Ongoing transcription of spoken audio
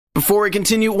Before we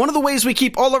continue, one of the ways we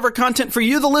keep all of our content for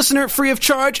you, the listener, free of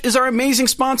charge is our amazing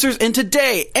sponsors, and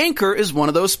today, Anchor is one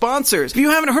of those sponsors. If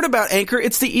you haven't heard about Anchor,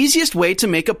 it's the easiest way to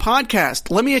make a podcast.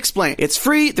 Let me explain. It's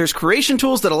free, there's creation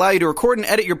tools that allow you to record and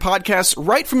edit your podcasts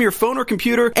right from your phone or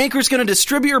computer. Anchor's going to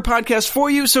distribute your podcast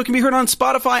for you so it can be heard on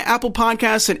Spotify, Apple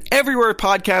Podcasts, and everywhere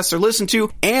podcasts are listened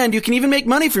to, and you can even make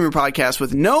money from your podcast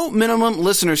with no minimum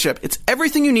listenership. It's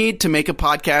everything you need to make a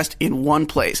podcast in one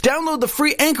place. Download the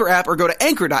free Anchor app or go to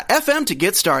anchor.fm to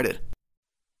get started.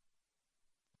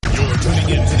 You're tuning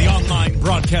in to the online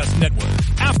broadcast network,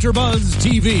 AfterBuzz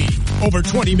TV. Over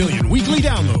 20 million weekly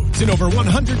downloads in over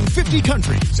 150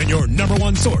 countries, and your number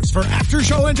one source for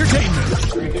after-show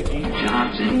entertainment.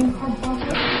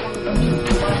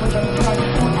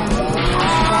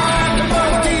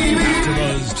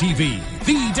 AfterBuzz TV,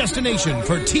 the destination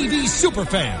for TV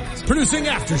superfans, producing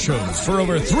aftershows for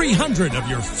over 300 of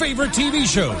your favorite TV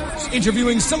shows,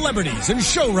 interviewing celebrities and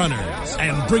showrunners,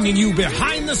 and bringing you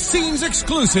behind-the-scenes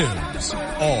exclusives.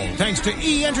 All thanks to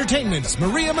E! Entertainment's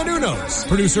Maria Menounos,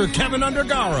 producer Kevin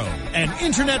Undergaro, and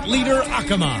internet leader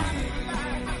Akamai.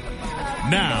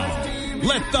 Now,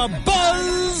 let the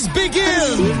buzz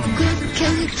begin!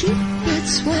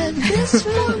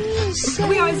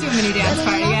 We always do a mini dance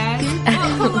party, guys.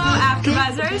 Well, hello,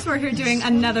 AfterBuzzers. We're here doing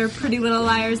another Pretty Little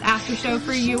Liars after show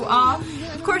for you all.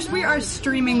 Of course, we are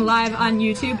streaming live on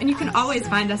YouTube, and you can always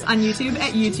find us on YouTube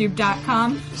at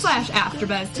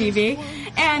youtube.com/AfterBuzzTV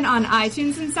and on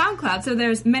iTunes and SoundCloud. So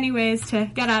there's many ways to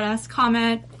get at us,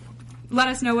 comment, let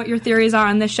us know what your theories are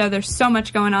on this show. There's so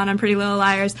much going on Pretty Little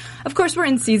Liars. Of course, we're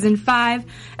in Season 5,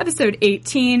 Episode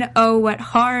 18, Oh, What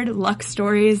Hard Luck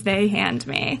Stories They Hand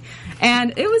Me.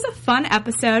 And it was a fun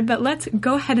episode, but let's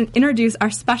go ahead and introduce our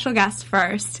special guest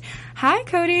first. Hi,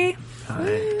 Cody.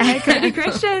 Hi. Hi, Cody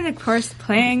Christian, of course,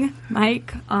 playing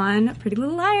Mike on Pretty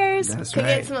Little Liars. That's Can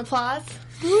right. we get some applause?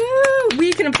 Woo!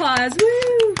 We can applause.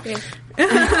 Woo! Yeah.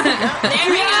 There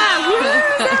we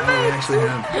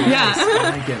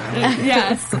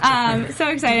Yes. So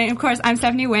exciting. Of course, I'm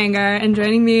Stephanie Wanger, and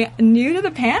joining me, new to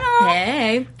the panel.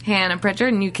 Hey, Hannah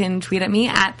Pritchard, and you can tweet at me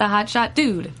at the Hotshot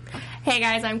Dude. Hey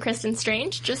guys, I'm Kristen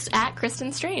Strange, just at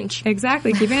Kristen Strange.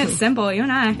 Exactly. Keeping it simple, you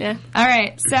and I. Yeah. All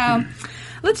right. So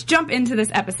let's jump into this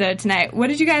episode tonight. What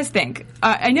did you guys think?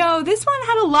 I know this one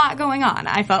had a lot going on.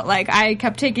 I felt like I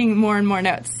kept taking more and more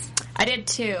notes. I did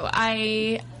too.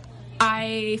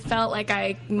 I felt like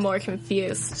I'm more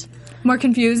confused More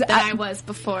confused than I was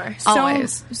before.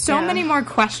 Always. So Yeah. many more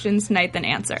questions tonight than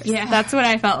answers. Yeah. That's what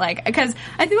I felt like. Because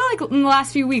I feel like in the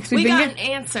last few weeks We been got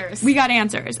answers. We got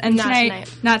answers. And Not tonight.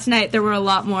 Not tonight, there were a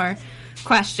lot more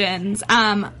questions.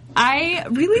 I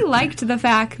really liked the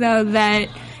fact, though, that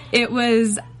it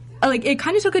was, like, it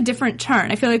kind of took a different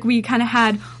turn. I feel like we kind of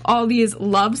had all these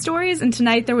love stories, and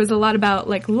tonight there was a lot about,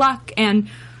 like, luck, and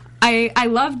I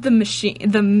loved the machine,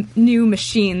 the new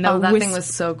machine. That thing was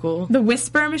so cool. The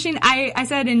whisper machine. I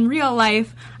said in real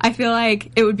life, I feel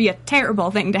like it would be a terrible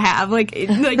thing to have. Like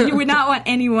you would not want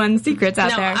anyone's secrets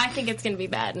out no, there. I think it's going to be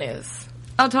bad news.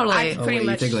 Oh, totally. I- Oh, Pretty wait, you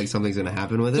much. think like something's gonna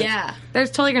happen with it? Yeah. There's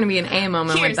totally going to be an A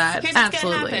moment with that. Here's what's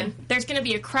Absolutely. going to happen. There's going to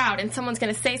be a crowd, and someone's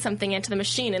going to say something into the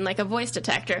machine in like a voice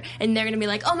detector, and they're going to be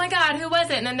like, "Oh my God, who was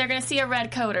it?" And then they're going to see a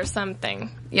red coat or something.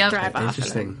 Yep. Drive off.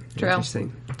 Interesting. True.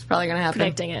 Interesting. It's probably going to happen.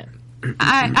 Predicting it.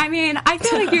 I mean, I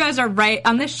feel like you guys are right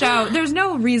on this show. There's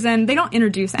no reason they don't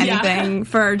introduce anything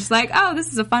for just like, oh,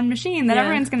 this is a fun machine that Yeah.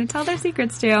 everyone's going to tell their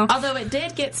secrets to. Although it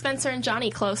did get Spencer and Johnny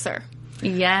closer.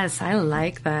 Yes, I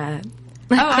like that.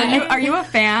 Oh, are you a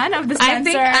fan of the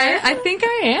Spencer? I think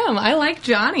I am. I like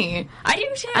Johnny. I do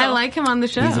too. I like him on the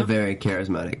show. He's a very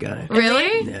charismatic guy.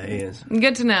 Really? Yeah, he is.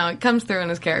 Good to know. It comes through in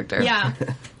his character. Yeah.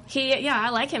 I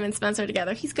like him and Spencer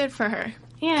together. He's good for her.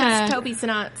 Yeah. Toby's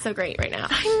not so great right now.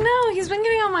 I know. He's been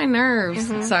getting on my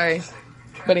nerves. Sorry.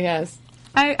 But he has.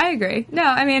 I agree. No,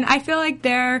 I mean, I feel like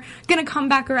they're going to come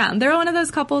back around. They're one of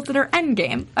those couples that are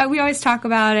endgame. We always talk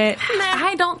about it.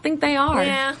 I don't think they are.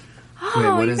 Yeah. Oh,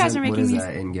 Wait, what you is guys it? are What making is these.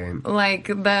 that in game? Like,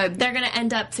 They're going to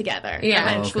end up together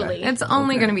eventually. okay. it's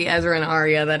only going to be Ezra and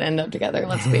Arya that end up together,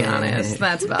 let's be honest.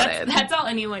 That's about it. That's all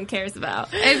anyone cares about.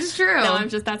 It's true. No,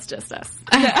 that's just us.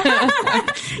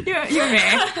 You and me.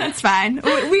 It's fine.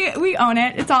 We own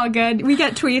it. It's all good. We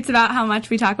get tweets about how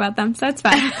much we talk about them, so it's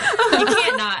fine.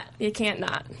 You can't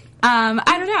not.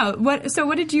 I don't know.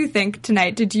 What did you think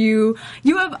tonight? You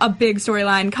have a big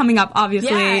storyline coming up,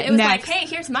 obviously. Yeah, it was next. like, hey,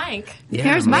 here's Mike. Yeah,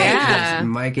 Here's Mike. Yeah.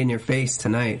 Mike in your face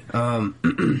tonight.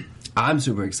 I'm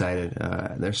super excited.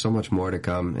 There's so much more to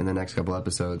come in the next couple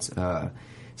episodes.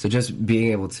 So just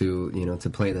being able to, to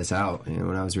play this out,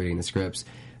 when I was reading the scripts,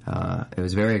 it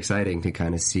was very exciting to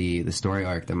kind of see the story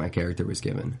arc that my character was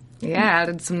given. Yeah,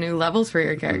 added some new levels for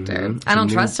your character. Mm-hmm. I don't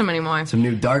trust him anymore. Some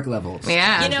new dark levels.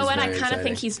 Yeah. You know what? I very kind of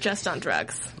think exciting. he's just on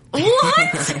drugs. What?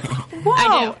 Whoa!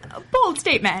 I Bold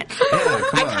statement.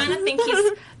 I kind of think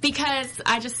he's because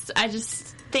I just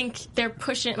think they're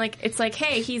pushing it's like,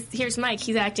 hey, here's Mike.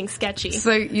 He's acting sketchy.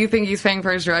 So you think he's paying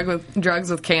for his drugs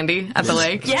with candy at the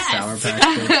lake? Yes. Sour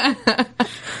Patch Kids.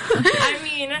 I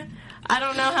mean, I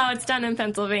don't know how it's done in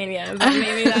Pennsylvania, but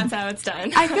maybe that's how it's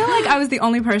done. I feel like I was the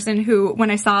only person who, when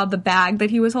I saw the bag that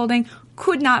he was holding,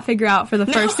 could not figure out for the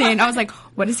first scene. I was like,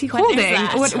 what is he holding?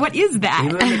 that? What is that?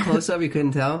 Even in the close-up, you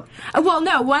couldn't tell? Well,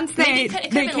 no, once Maybe it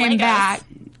could've they been came Legos. back.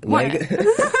 What?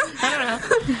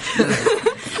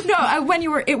 No, when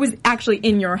it was actually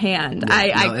in your hand.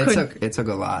 I couldn't. It took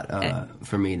a lot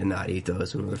for me to not eat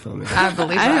those when we were filming. I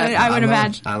believe that. I would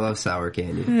imagine. I love sour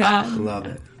candy. Yeah. I love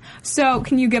it. So,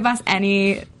 can you give us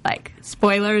any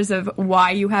spoilers of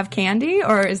why you have candy,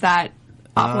 or is that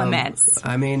off limits?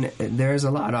 I mean, there's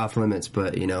a lot off limits,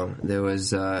 but there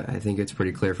was. I think it's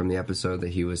pretty clear from the episode that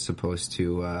he was supposed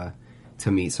to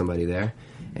meet somebody there,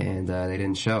 and they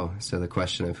didn't show. So the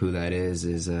question of who that is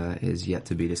yet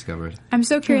to be discovered. I'm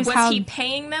so curious Was how he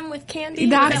paying them with candy?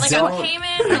 That's- Was it like a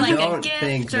payment or like a gift? I don't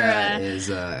think or that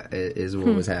is what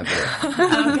was happening.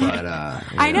 But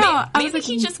I know. I was Maybe like,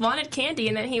 he just wanted candy,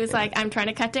 and then he was like, "I'm trying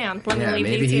to cut down. Let me Yeah, leave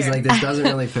maybe these he's here." like, this doesn't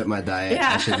really fit my diet.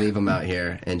 Yeah. I should leave him out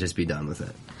here and just be done with it.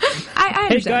 I Hey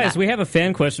understand guys, that. we have a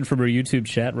fan question from our YouTube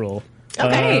chat roll.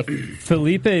 Okay.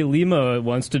 Felipe Lima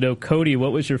wants to know, Cody,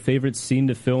 what was your favorite scene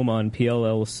to film on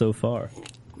PLL so far?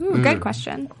 Ooh, good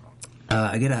question.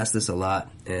 I get asked this a lot,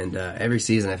 and every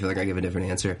season I feel like I give a different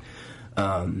answer.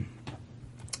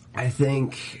 I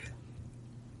think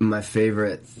my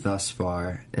favorite thus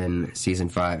far in season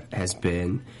 5 has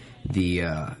been the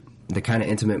kind of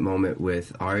intimate moment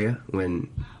with Arya when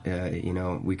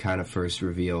we kind of first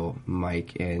reveal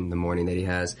Mike and the mourning that he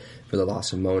has for the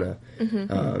loss of Mona.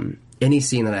 Any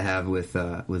scene that I have with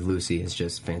Lucy is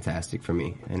just fantastic for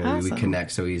me. I know we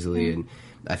connect so easily, and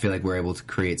I feel like we're able to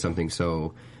create something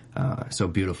so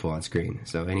beautiful on screen.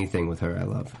 So anything with her, I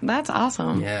love. That's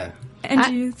awesome. Yeah. And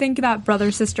do you think that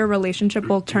brother-sister relationship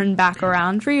will turn back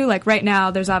around for you? Like right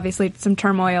now, there's obviously some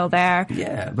turmoil there.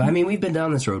 Yeah, but I mean, we've been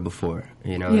down this road before.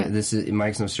 Yeah.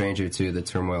 Mike's no stranger to the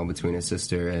turmoil between his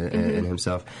sister and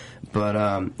himself. But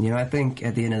I think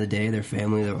at the end of the day, they're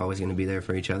family. They're always going to be there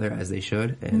for each other, as they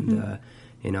should, and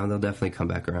they'll definitely come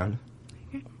back around.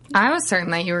 I was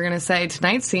certain that you were going to say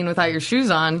tonight's scene without your shoes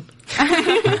on.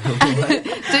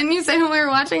 Didn't you say when we were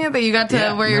watching it that you got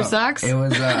to wear your socks? It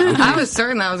was. I was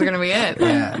certain that was going to be it.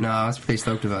 Yeah, no, I was pretty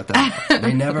stoked about that.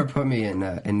 They never put me in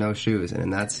no shoes, and in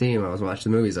that scene, when I was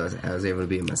watching the movies, I was able to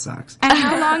be in my socks. And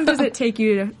how long does it take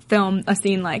you to film a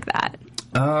scene like that?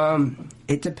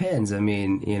 It depends. I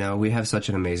mean, we have such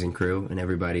an amazing crew, and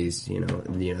everybody's,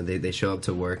 they show up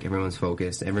to work. Everyone's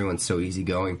focused. Everyone's so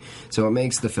easygoing. So it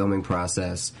makes the filming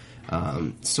process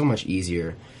so much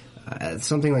easier.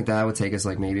 Something like that would take us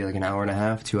maybe an hour and a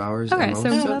half, 2 hours. Okay, at so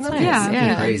most. that's It's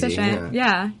yeah, crazy. efficient.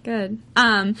 Yeah, good.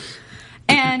 And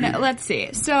let's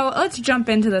see. So let's jump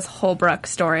into this Holbrook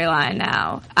storyline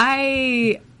now.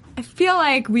 I feel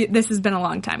like this has been a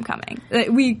long time coming.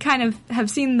 We kind of have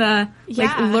seen the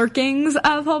lurkings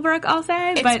of Holbrook, I'll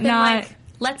say, It's but been not.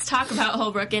 Let's talk about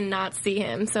Holbrook and not see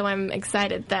him. So I'm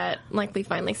excited that we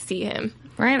finally see him.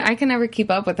 Right? I can never keep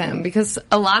up with him because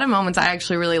a lot of moments I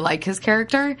actually really like his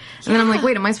character. And then I'm like,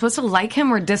 wait, am I supposed to like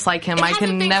him or dislike him? It I hasn't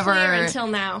can been never. clear until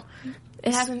now.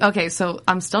 It hasn't. Okay, so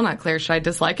I'm still not clear. Should I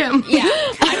dislike him? Yeah,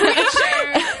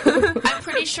 I'm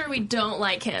pretty sure we don't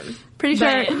like him. Pretty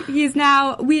sure he's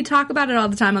now. We talk about it all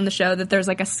the time on the show that there's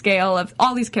a scale of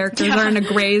all these characters are in a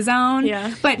gray zone.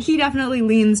 Yeah. But he definitely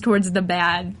leans towards the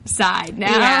bad side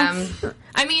now. Yeah.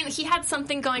 I mean, he had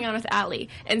something going on with Allie,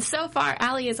 and so far,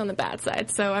 Allie is on the bad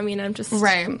side. So, I mean, I'm just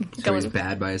Right. So he's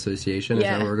bad by association? Is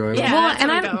Yeah. that what we're going Yeah. with? Well, that's and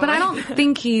what I'm going but I with. don't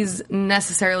think he's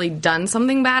necessarily done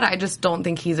something bad. I just don't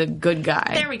think he's a good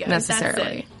guy. There we go. Necessarily.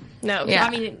 That's it. No, Yeah. I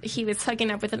mean, he was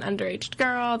hooking up with an underage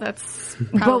girl. That's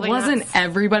But probably wasn't not-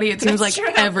 everybody? It seems like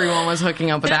That's true. everyone was hooking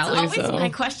up with That's Allie. always So my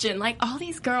question. All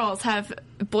these girls have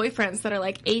boyfriends that are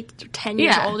 8 or 10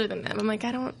 years Yeah. older than them. I'm like,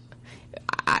 I don't.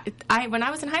 When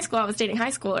I was in high school, I was dating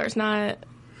high schoolers, not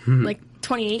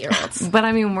 28-year-olds. But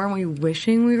I mean, weren't we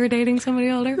wishing we were dating somebody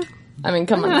older? I mean,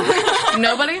 come on.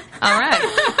 Nobody? All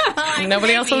right.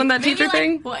 Nobody else wanted that teacher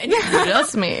thing? What?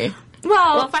 Just me.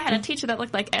 Well, if I had a teacher that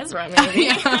looked like Ezra, maybe.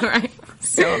 Yeah, right.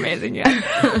 So amazing,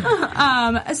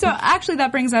 yeah. So actually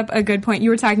that brings up a good point. You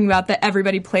were talking about that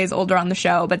everybody plays older on the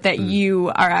show, but that you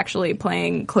are actually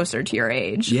playing closer to your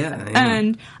age. Yeah.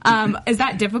 And is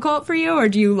that difficult for you, or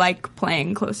do you like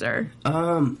playing closer?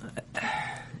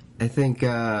 I think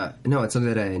no, it's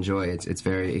something that I enjoy.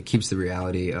 It keeps the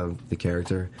reality of the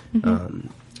character,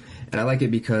 and I like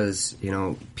it because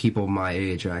people my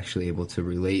age are actually able to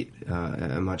relate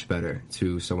much better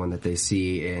to someone that they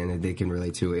see and that they can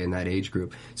relate to in that age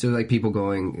group. So like people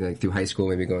going through high school,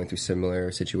 maybe going through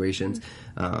similar situations,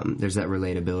 there's that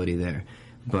relatability there.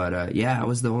 But I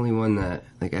was the only one that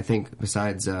I think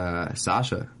besides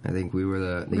Sasha, I think we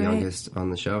were the youngest on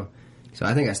the show. So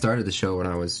I think I started the show when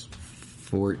I was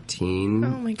 14, Oh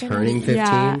my goodness. turning 15.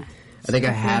 Yeah. I think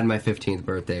I had my 15th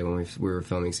birthday when we were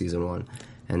filming season 1.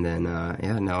 And then,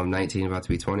 now I'm 19, about to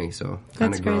be 20, so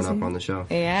kind That's of growing crazy. up on the show.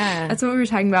 Yeah. That's what we were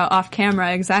talking about off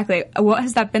camera, exactly. What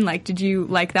has that been like? Did you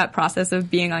like that process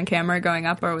of being on camera growing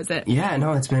up, or was it? Yeah,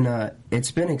 no, it's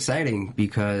been exciting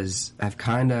because I've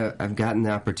gotten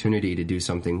the opportunity to do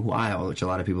something wild, which a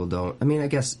lot of people don't. I mean, I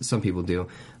guess some people do,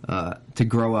 to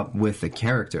grow up with a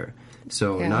character.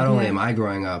 So not only am I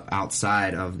growing up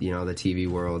outside of the TV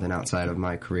world and outside of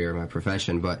my career, my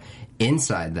profession, but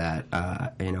inside that,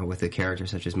 with a character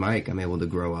such as Mike, I'm able to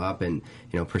grow up and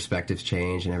perspectives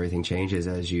change and everything changes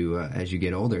as you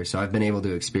get older. So I've been able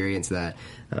to experience that,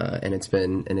 and it's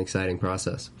been an exciting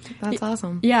process. That's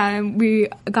awesome. Yeah, and we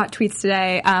got tweets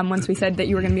today once we said that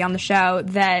you were going to be on the show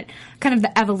that kind of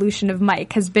the evolution of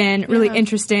Mike has been really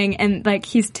interesting, and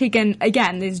he's taken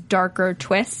again these darker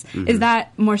twists. Mm-hmm. Is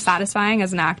that more satisfying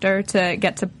as an actor to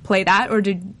get to play that, or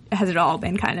has it all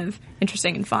been kind of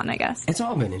interesting and fun, I guess? It's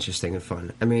all been interesting and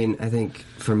fun. I mean, I think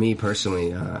for me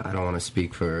personally, I don't want to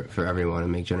speak for everyone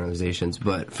and make generalizations,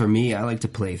 but for me, I like to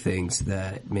play things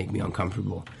that make me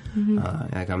uncomfortable.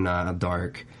 I'm not a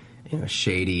dark,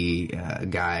 shady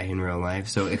guy in real life,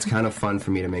 so it's kind of fun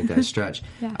for me to make that stretch.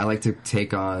 Yeah. I like to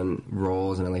take on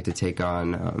roles, and I like to take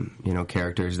on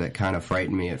characters that kind of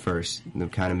frighten me at first,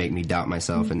 that kind of make me doubt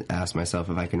myself and ask myself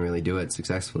if I can really do it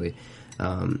successfully.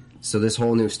 So this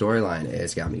whole new storyline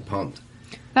has got me pumped.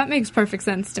 That makes perfect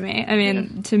sense to me. I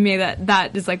mean, to me,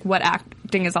 that is what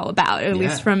acting is all about, at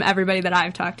least from everybody that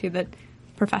I've talked to that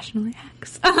professionally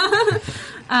acts.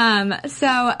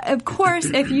 So, of course,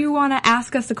 if you want to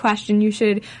ask us a question, you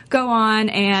should go on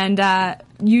and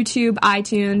YouTube,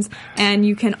 iTunes, and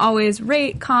you can always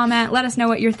rate, comment, let us know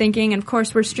what you're thinking. And, of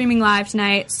course, we're streaming live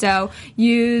tonight, so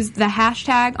use the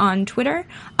hashtag on Twitter.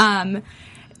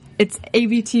 It's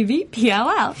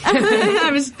ABTVPLL.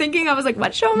 I was like,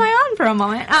 what show am I on for a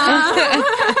moment?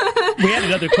 We had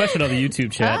another question on the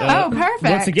YouTube chat. Oh,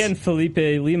 perfect. Once again, Felipe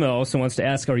Lima also wants to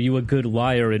ask, are you a good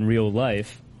liar in real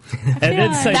life? And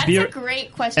then That's a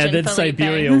great question, And then Felipe.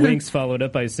 Siberia Winks followed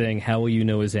up by saying, how will you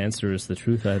know his answer is the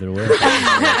truth either way?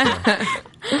 That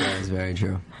is very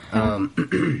true.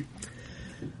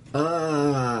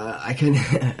 I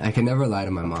can never lie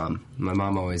to my mom. My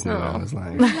mom always knew I was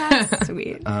lying. That's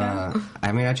sweet.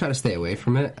 I mean, I try to stay away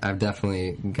from it. I've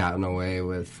definitely gotten away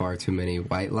with far too many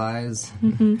white lies.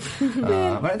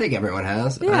 But I think everyone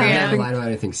has. I haven't lied about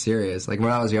anything serious. Like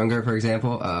when I was younger, for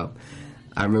example,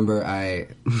 I remember I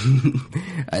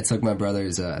took my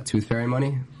brother's tooth fairy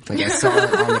money. Like I saw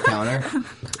it on the counter,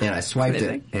 and I swiped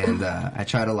it, and I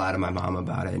tried to lie to my mom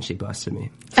about it, and she busted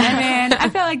me. I mean, I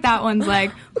feel like that one's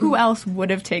who else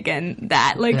would have taken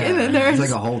that? There's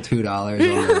like a whole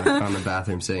 $2 on the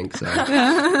bathroom sink. So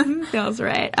feels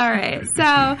right. All right,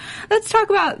 so let's talk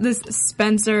about this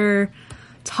Spencer,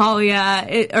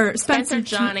 Talia, Spencer,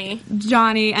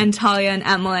 Johnny, and Talia and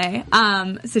Emily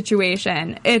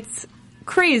situation. It's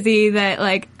crazy that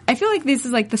I feel like this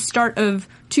is the start of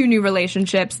two new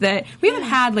relationships that we haven't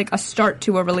had a start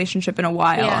to a relationship in a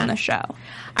while on the show.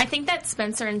 I think that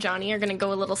Spencer and Johnny are going to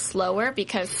go a little slower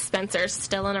because Spencer's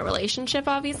still in a relationship,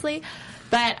 obviously.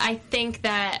 But I think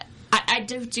that I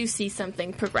do see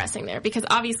something progressing there because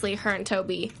obviously her and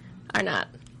Toby are not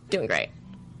doing great.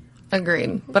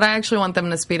 Agreed. But I actually want them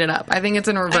to speed it up. I think it's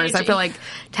in reverse. I feel like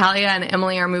Talia and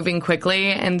Emily are moving quickly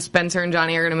and Spencer and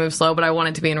Johnny are going to move slow, but I want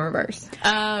it to be in reverse.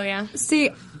 Oh, yeah.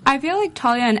 See, I feel like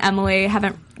Talia and Emily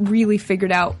haven't really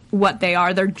figured out what they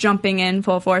are. They're jumping in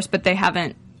full force, but they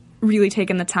haven't really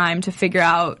taken the time to figure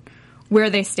out where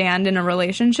they stand in a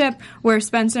relationship, where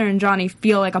Spencer and Johnny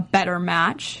feel like a better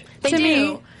match to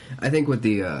me. I think with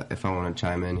the, if I want to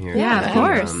chime in here. Yeah, of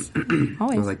course.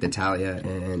 Always. With the Talia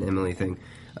and Emily thing.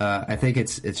 I think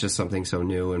it's just something so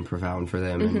new and profound for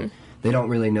them. Mm-hmm. And they don't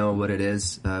really know what it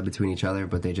is between each other,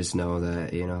 but they just know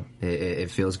that,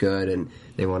 it feels good and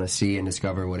they want to see and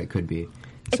discover what it could be.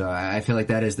 So I feel like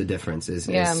that is the difference. Is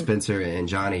Spencer and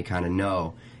Johnny kind of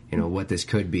know, what this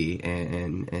could be,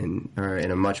 and are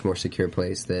in a much more secure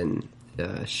place than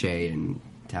Shay and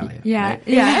Talia. Yeah, right?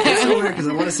 yeah. It's so weird because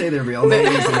I want to say their real names.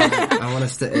 And I want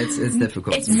to. It's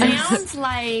difficult. It sounds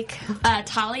like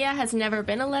Talia has never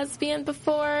been a lesbian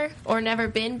before, or never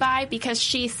been bi, because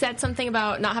she said something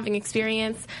about not having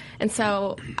experience, and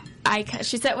so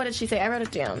she said, what did she say? I wrote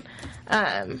it down.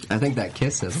 I think that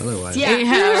kiss says otherwise. Yeah,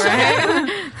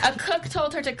 right. A cook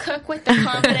told her to cook with the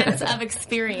confidence of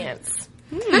experience.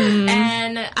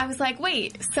 And I was like,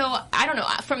 wait, so I don't know.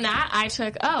 From that, I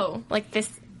took,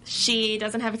 she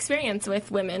doesn't have experience with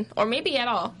women, or maybe at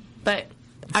all. But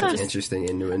I'm just interesting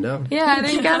innuendo. Yeah, I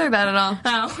didn't gather that at all.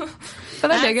 Oh,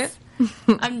 but I dig it.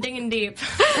 I'm digging deep.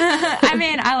 I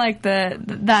mean, I like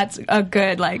that's a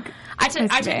good, I took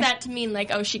that to mean,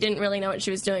 she didn't really know what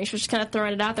she was doing. She was just kind of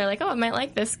throwing it out there, I might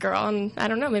like this girl, and I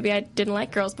don't know, maybe I didn't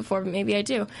like girls before, but maybe I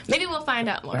do. Maybe we'll find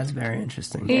out more. That's very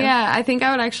interesting. Yeah, I think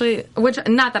I would actually,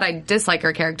 not that I dislike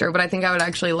her character, but I think I would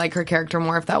actually like her character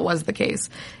more if that was the case.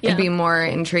 Yeah. It'd be more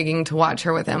intriguing to watch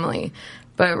her with Emily.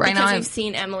 But right now, we've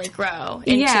seen Emily grow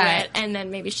into it, and then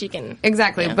maybe she can...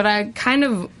 Exactly, but I kind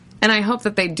of... And I hope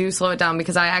that they do slow it down,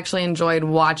 because I actually enjoyed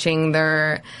watching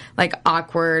their,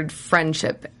 awkward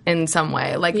friendship in some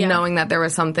way. Knowing that there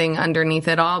was something underneath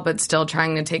it all, but still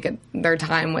trying to take their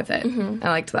time with it. Mm-hmm. I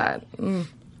liked that. Mm.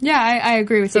 Yeah, I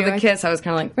agree with you. So the kiss, I was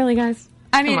kind of really, guys?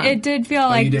 I mean, it did feel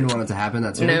like... you didn't want it to happen?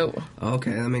 That's No. Oh,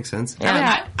 okay, that makes sense.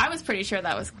 Yeah. I was pretty sure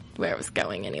that was where it was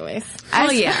going anyways.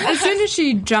 As soon as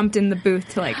she jumped in the booth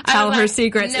to, tell her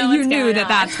secrets, you knew that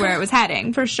that's where it was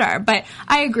heading, for sure. But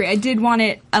I agree. I did want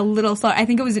it a little slower. I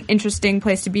think it was an interesting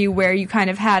place to be, where you kind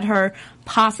of had her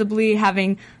possibly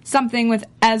having something with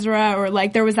Ezra, or,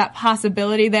 there was that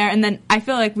possibility there. And then I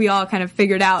feel like we all kind of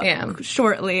figured out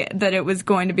shortly that it was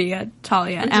going to be a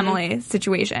Talia and Emily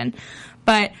situation.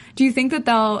 But do you think that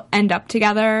they'll end up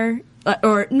together,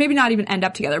 or maybe not even end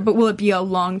up together, but will it be a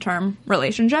long-term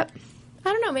relationship?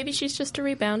 I don't know. Maybe she's just a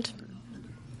rebound.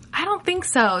 I don't think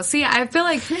so. See, I feel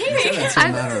like... That's a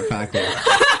matter of fact.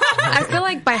 I feel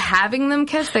like by having them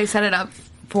kiss, they set it up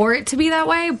for it to be that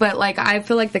way, but I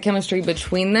feel like the chemistry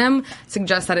between them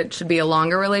suggests that it should be a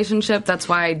longer relationship. That's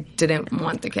why I didn't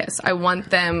want the kiss. I want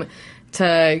them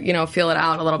to, feel it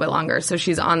out a little bit longer, so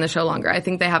she's on the show longer. I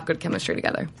think they have good chemistry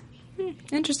together.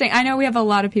 Interesting. I know we have a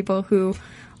lot of people who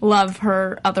love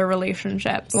her other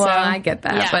relationships. Well, I get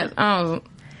that, but I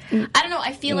don't know.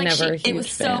 I feel like it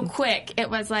was so quick. It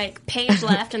was Paige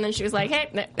left, and then she was like,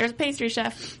 "Hey, there's a pastry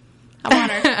chef. I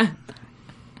want her."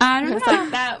 I don't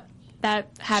know. That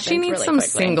happens. She needs really some quickly.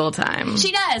 Single time.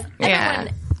 She does. Yeah.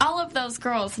 Everyone, all of those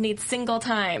girls need single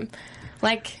time.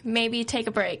 Maybe take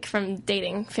a break from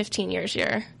dating 15 years.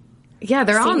 Yeah,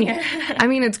 they're senior. all. I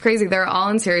mean, it's crazy. They're all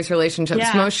in serious relationships.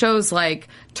 Yeah. Most shows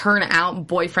turn out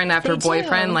boyfriend after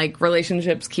boyfriend.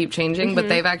 Relationships keep changing, but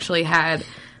they've actually had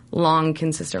long,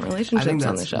 consistent relationships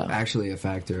on the show. Actually, a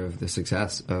factor of the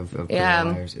success of Pretty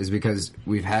Little Liars is because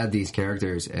we've had these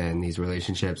characters and these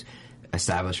relationships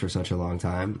established for such a long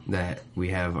time that we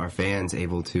have our fans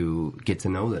able to get to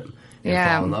know them and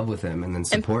fall in love with them, and then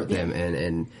support them,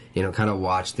 and kind of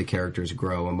watch the characters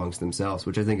grow amongst themselves,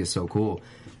 which I think is so cool.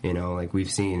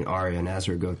 We've seen Arya and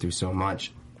Ezra go through so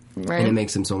much, and it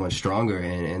makes them so much stronger,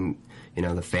 and the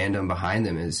fandom behind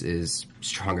them is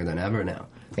stronger than ever now.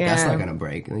 Yeah. That's not going to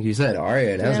break. Like you said,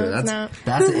 Arya and Ezra,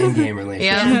 that's an in-game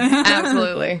relationship. Yeah,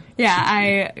 absolutely. Yeah,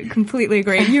 I completely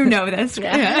agree. You know this.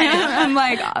 I'm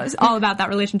all about that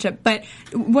relationship. But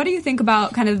what do you think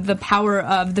about kind of the power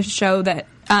of the show that...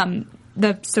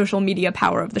 the social media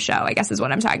power of the show, I guess, is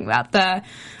what I'm talking about. The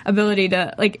ability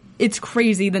to, it's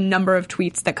crazy the number of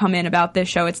tweets that come in about this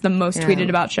show. It's the most tweeted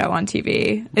about show on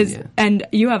TV. And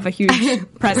you have a huge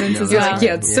presence as well.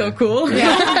 It's so cool.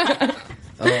 Yeah.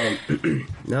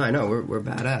 No, I know. We're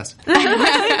badass.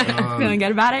 Feeling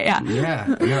good about it? Yeah.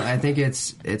 Yeah. No, I think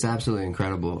it's absolutely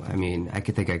incredible. I mean, I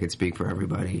could speak for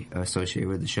everybody associated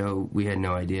with the show. We had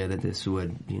no idea that this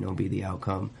would, be the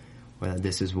outcome. Whether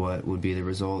this is what would be the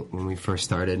result when we first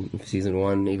started season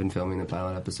 1, even filming the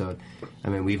pilot episode. I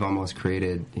mean, we've almost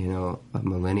created, a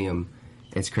millennium.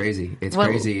 It's crazy. It's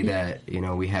crazy that,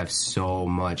 we have so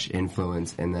much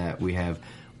influence, and that we have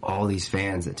all these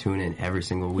fans that tune in every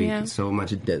single week. Yeah. So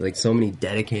much, so many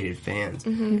dedicated fans.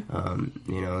 Mm-hmm.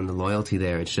 And the loyalty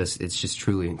there, it's just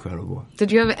truly incredible.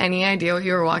 Did you have any idea what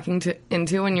you were walking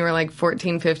into when you were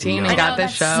 14, 15 and got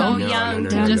this show? So young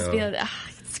to just be crazy.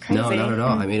 No, not at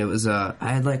all. I mean, it was. I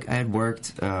had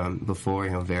worked before,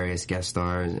 various guest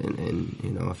stars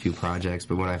and a few projects.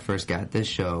 But when I first got this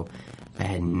show, I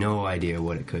had no idea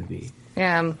what it could be.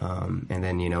 Yeah. And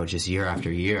then, just year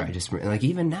after year, I just, like,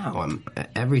 even now,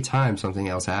 every time something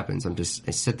else happens,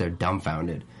 I sit there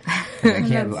dumbfounded.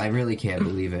 I really can't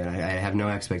believe it. I have no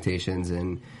expectations,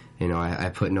 and, I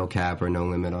put no cap or no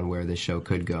limit on where this show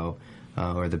could go,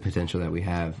 or the potential that we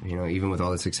have. Even with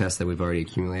all the success that we've already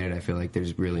accumulated, I feel like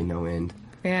there's really no end.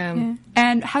 Yeah.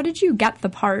 And how did you get the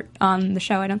part on the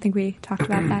show? I don't think we talked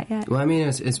about that yet. Well, I mean,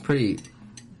 it's pretty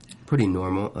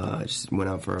normal. I just went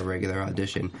out for a regular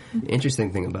audition. The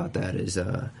interesting thing about that is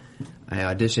I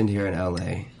auditioned here in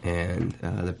LA, and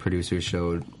the producers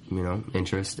showed,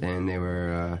 interest, and they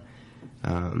were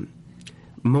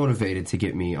motivated to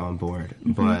get me on board.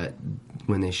 But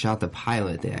when they shot the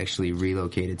pilot, they actually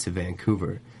relocated to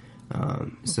Vancouver.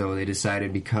 So they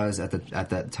decided, because at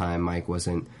that time Mike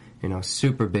wasn't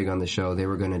super big on the show, they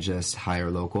were going to just hire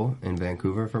local in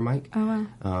Vancouver for Mike. Oh,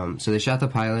 wow. So they shot the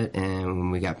pilot, and when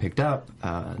we got picked up,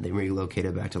 they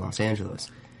relocated back to Los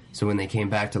Angeles. So when they came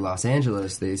back to Los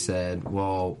Angeles, they said,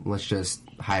 well, let's just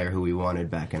hire who we wanted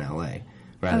back in L.A.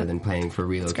 rather than paying for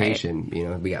relocation.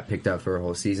 We got picked up for a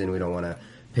whole season. We don't want to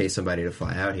pay somebody to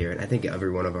fly out here. And I think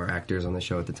every one of our actors on the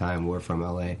show at the time were from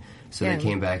L.A. So they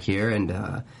came back here,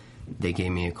 and they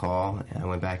gave me a call, and I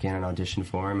went back in and auditioned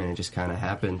for them, and it just kind of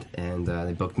happened. And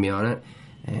they booked me on it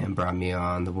and brought me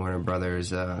on the Warner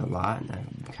Brothers lot.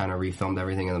 And I kind of refilmed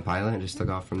everything in the pilot and just took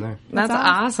off from there. That's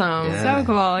awesome. Yeah. So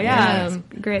cool. Yeah. That's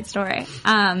a great story.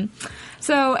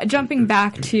 So jumping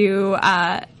back to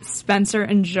Spencer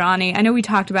and Johnny, I know we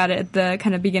talked about it at the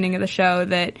kind of beginning of the show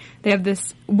that they have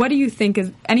this. What do you think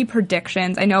is any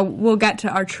predictions? I know we'll get to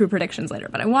our true predictions later,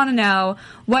 but I want to know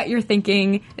what you're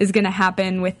thinking is going to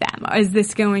happen with them. Is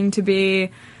this going to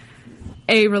be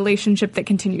a relationship that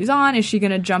continues on? Is she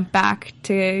going to jump back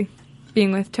to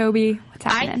being with Toby? What's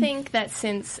happening? I think that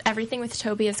since everything with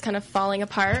Toby is kind of falling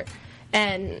apart,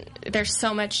 and there's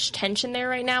so much tension there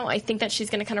right now, I think that she's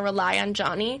going to kind of rely on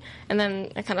Johnny, and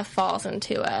then it kind of falls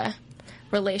into a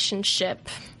relationship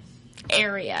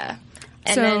area.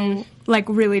 And so, then,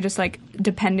 really just,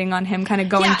 depending on him kind of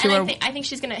going to her... I think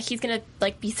he's going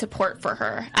to, be support for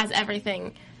her as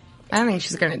everything. I think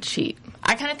she's going to cheat.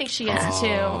 I kind of think she is, too.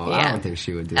 I don't think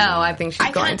she would do that. I think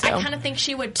she's going to. I kind of think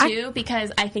she would, too,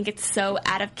 because I think it's so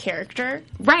out of character.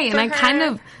 Right, and I kind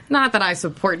of, not that I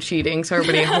support cheating, so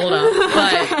everybody hold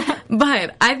up,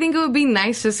 but I think it would be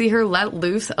nice to see her let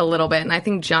loose a little bit, and I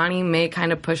think Johnny may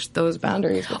kind of push those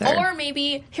boundaries with her. Or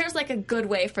maybe, here's, a good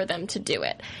way for them to do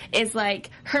it, is, her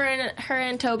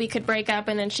and Toby could break up,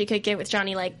 and then she could get with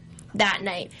Johnny, that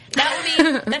night.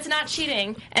 That's not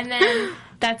cheating, and then...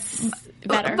 That's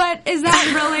better. But is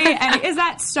that really, is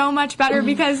that so much better?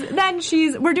 Because then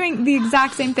we're doing the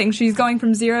exact same thing. She's going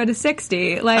from 0 to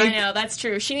 60. I know, that's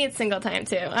true. She needs single time,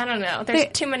 too. I don't know.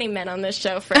 There's too many men on this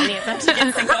show for any of them to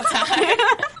get single time.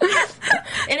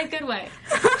 In a good way.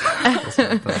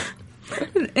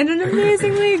 In an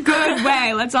amazingly good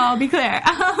way. Let's all be clear.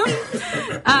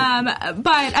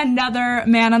 But another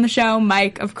man on the show,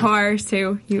 Mike, of course,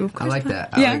 who you of course I like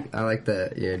that. Yeah. I like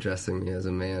that you're addressing me as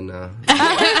a man now.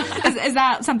 Is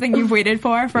that something you've waited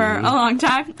for a long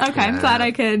time? Okay, yeah. I'm glad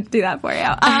I could do that for you.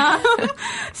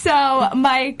 So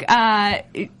Mike,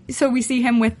 so we see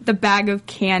him with the bag of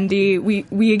candy.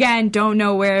 We again don't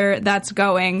know where that's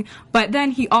going, but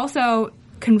then he also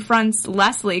confronts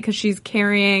Leslie because she's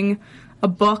carrying a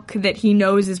book that he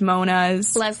knows is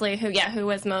Mona's. Leslie, who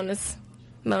was Mona's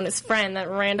friend that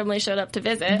randomly showed up to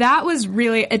visit. That was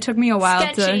really, it took me a while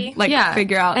Sketchy. to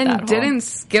figure out and that didn't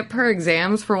skip her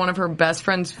exams for one of her best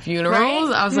friend's funerals.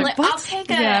 Right? I was like, what?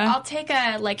 I'll take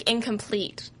a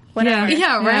incomplete whatever.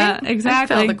 Yeah, right? Yeah,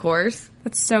 exactly. I failed the course.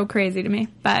 That's so crazy to me.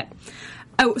 But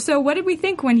so what did we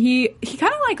think when he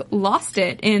kind of lost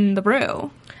it in the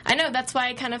brew? I know, that's why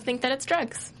I kind of think that it's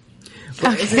drugs.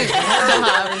 Well, is it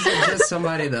just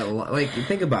somebody that,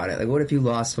 think about it. What if you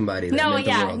lost somebody that meant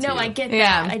the world to you? I get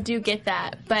that. I do get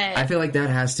that. But I feel like that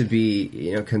has to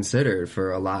be, considered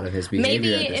for a lot of his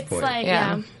behavior at this point.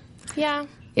 Yeah.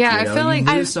 I feel like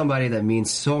you lose somebody that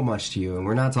means so much to you, and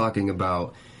we're not talking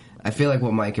about... I feel like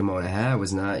what Mike and Mona had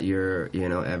was not your,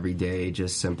 everyday,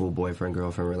 just simple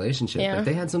boyfriend-girlfriend relationship. Yeah.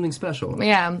 They had something special.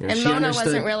 Yeah. And Mona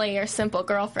wasn't really your simple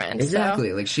girlfriend.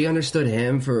 Exactly. So. She understood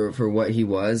him for what he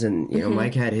was, and,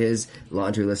 Mike had his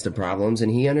laundry list of problems,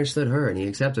 and he understood her, and he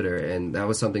accepted her, and that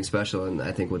was something special, and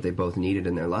I think what they both needed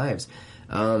in their lives.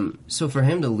 So for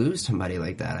him to lose somebody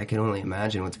like that, I can only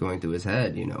imagine what's going through his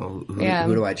head,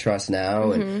 who do I trust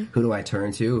now, and who do I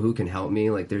turn to, who can help me?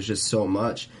 There's just so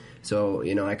much. So,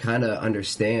 I kind of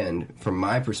understand, from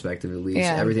my perspective at least,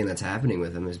 everything that's happening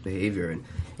with him, his behavior,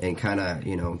 and kind of,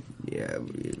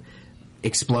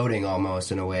 exploding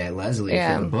almost in a way at Leslie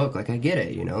Yeah. for the book. Like, I get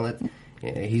it, you know,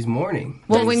 he's mourning.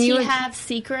 Well, Does when he you have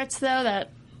secrets though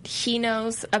that he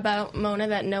knows about Mona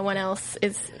that no one else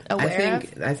is aware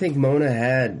of? I think Mona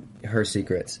had her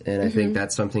secrets, and I think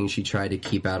that's something she tried to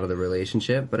keep out of the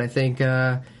relationship. But I think,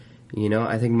 you know,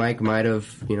 I think Mike might have,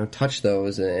 you know, touched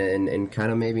those and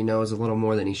kind of maybe knows a little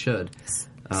more than he should.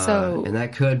 And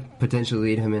that could potentially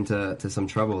lead him into some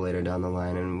trouble later down the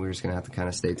line, and we're just going to have to kind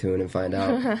of stay tuned and find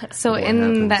out. So what in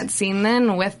happens. that scene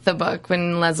then with the book,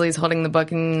 when Leslie's holding the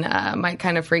book and Mike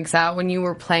kind of freaks out, when you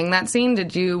were playing that scene,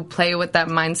 did you play with that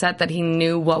mindset that he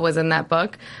knew what was in that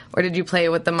book? Or did you play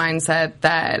with the mindset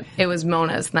that it was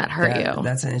Mona's and that hurt you?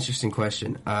 That's an interesting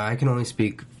question. I can only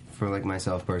speak for like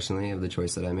myself personally of the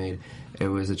choice that I made. It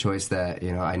was a choice that,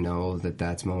 you know, I know that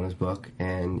that's Mona's book,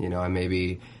 and, you know, I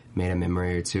maybe made a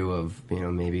memory or two of, you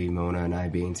know, maybe Mona and I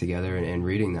being together and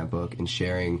reading that book and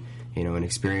sharing, you know, an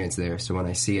experience there. So when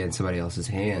I see it in somebody else's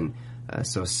hand,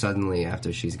 so suddenly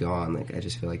after she's gone, like, I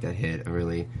just feel like that hit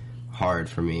really hard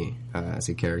for me as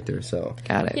a character. So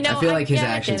Got it. You know, I feel like his I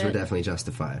actions get were it. definitely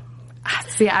justified.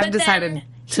 See, I've But decided then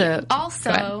to... he Go ahead.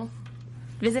 also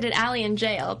visited Allie in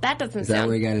jail. That doesn't that sound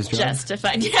where he got his drugs?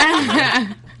 justified.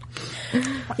 Yeah.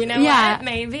 You know Yeah. what?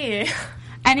 Maybe.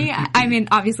 I mean,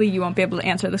 obviously you won't be able to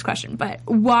answer this question, but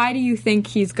why do you think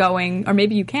he's going, or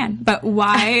maybe you can, but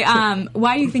why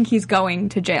do you think he's going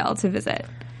to jail to visit?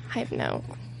 I have no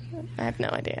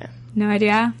idea. No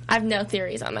idea? I have no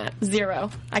theories on that.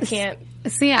 Zero. I can't.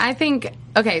 See, I think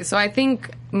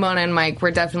Mona and Mike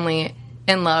were definitely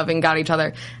in love and got each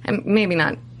other, and maybe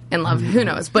not in love, who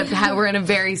knows, but we're in a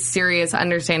very serious,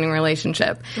 understanding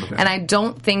relationship. Okay. And I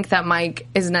don't think that Mike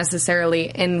is necessarily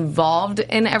involved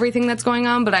in everything that's going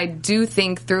on, but I do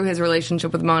think through his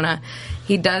relationship with Mona,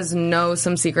 he does know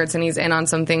some secrets and he's in on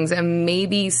some things and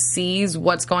maybe sees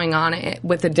what's going on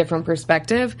with a different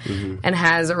perspective and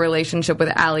has a relationship with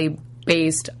Allie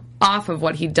based off of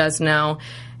what he does know.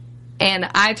 And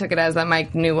I took it as that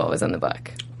Mike knew what was in the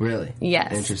book. Really?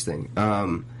 Yes. Interesting.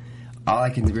 All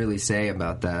I can really say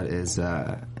about that is,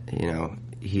 you know,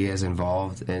 he is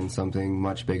involved in something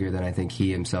much bigger than I think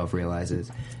he himself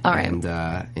realizes. All right. And,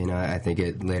 you know, I think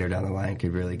it later down the line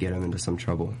could really get him into some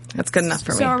trouble. That's good enough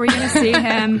for me. So are we going to see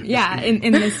him,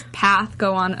 in this path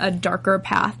go on a darker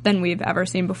path than we've ever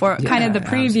seen before? Yeah, kind of the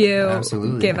preview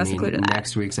absolutely. gave us a clue to that.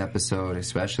 Next week's episode,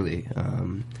 especially,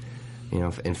 you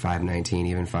know, in 519,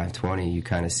 even 520, you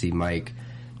kind of see Mike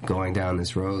going down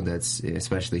this road that's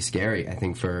especially scary, I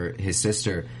think, for his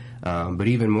sister. But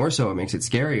even more so, what makes it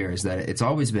scarier is that it's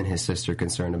always been his sister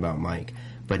concerned about Mike.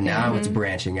 But now it's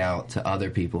branching out to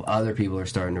other people. Other people are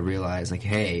starting to realize, like,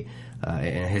 hey,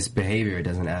 and his behavior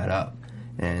doesn't add up.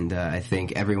 And I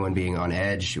think everyone being on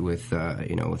edge with,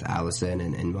 you know, with Allison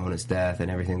and Mona's death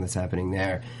and everything that's happening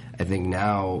there, I think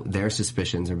now their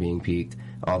suspicions are being piqued,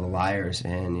 all the liars,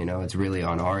 and, you know, it's really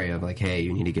on Arya of like, hey,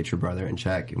 you need to get your brother in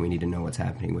check, and we need to know what's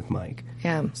happening with Mike.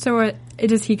 Yeah. So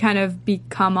does he kind of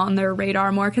become on their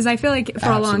radar more? Because I feel like for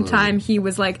a long Absolutely. time he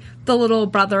was like the little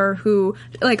brother who,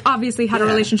 like, obviously had a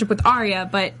Yeah. relationship with Arya,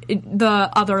 but the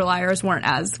other liars weren't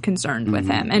as concerned with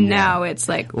him. And now it's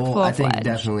like Well, I think full-fledged.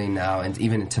 definitely now, and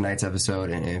even in tonight's episode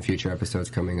and future episodes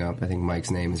coming up, I think Mike's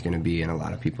name is going to be in a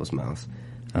lot of people's mouths.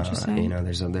 Interesting. You know,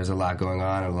 there's a lot going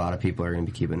on, and a lot of people are going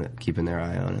to be keeping their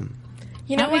eye on him.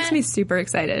 You know That makes what? me super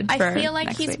excited. I for feel like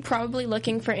next he's week. probably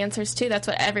looking for answers too. That's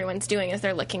what everyone's doing, is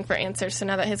they're looking for answers. So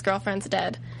now that his girlfriend's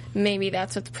dead, maybe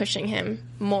that's what's pushing him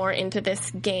more into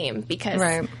this game, because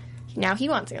Right. now he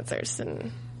wants answers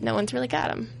and no one's really got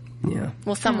him. Yeah.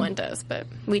 Well, someone does, but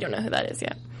we don't know who that is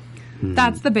yet.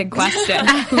 That's the big question.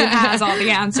 Who has all the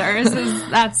answers?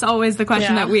 That's always the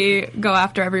question Yeah. that we go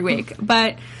after every week.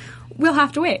 But we'll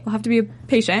have to wait. We'll have to be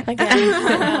patient.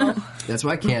 That's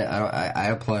why I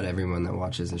applaud everyone that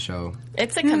watches the show.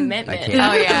 It's a commitment. I can't.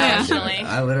 Oh, yeah. Emotionally.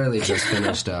 I literally just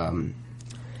finished,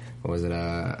 what was it,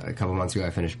 a couple months ago I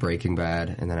finished Breaking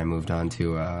Bad, and then I moved on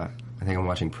to, I think I'm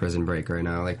watching Prison Break right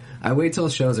now. Like, I wait till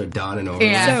shows are done and over.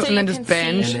 Yeah. with, So And then you just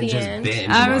can binge. see and then the just end. binge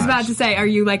I was about watch. to say, are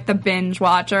you like the binge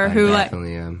watcher who I like?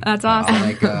 definitely am. That's awesome.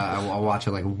 I'll watch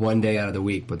it like one day out of the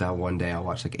week, but that one day I'll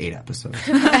watch like 8 episodes.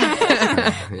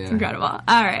 Yeah. Incredible. All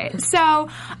right. So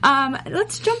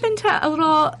let's jump into a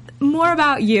little more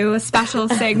about you, a special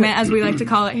segment, as we like to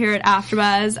call it here at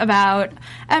AfterBuzz, about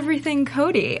everything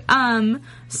Cody.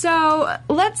 So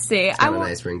let's see. Got a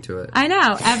nice ring to it. I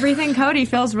know. Everything Cody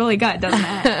feels really good, doesn't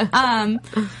it?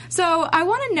 So I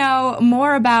want to know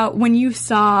more about when you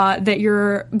saw that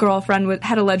your girlfriend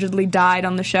had allegedly died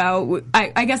on the show.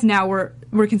 I guess now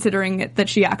we're considering it that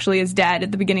she actually is dead.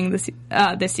 At the beginning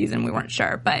of this season, we weren't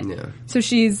sure, but Yeah. so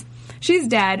she's she's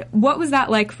dead. What was that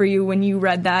like for you when you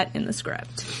read that in the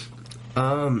script?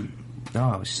 No,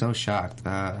 I was so shocked.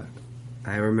 I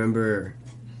remember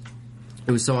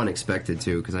it was so unexpected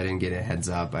too, because I didn't get a heads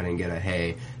up. I didn't get a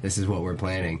hey, this is what we're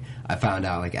planning. I found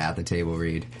out like at the table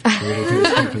reading through the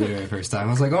script for the very first time.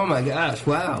 I was like, oh my gosh,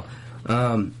 wow.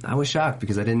 I was shocked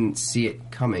because I didn't see it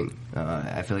coming.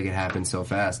 I feel like it happened so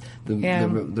fast. The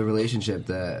relationship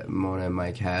that Mona and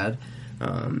Mike had,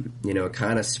 it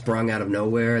kind of sprung out of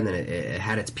nowhere, and then it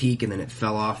had its peak, and then it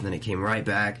fell off, and then it came right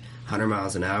back, 100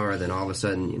 miles an hour. Then all of a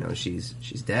sudden, she's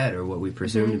dead, or what we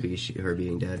presume to be her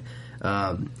being dead.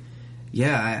 I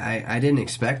didn't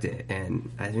expect it,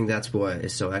 and I think that's what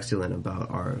is so excellent about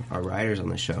our writers on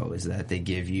the show, is that they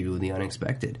give you the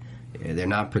unexpected. They're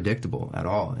not predictable at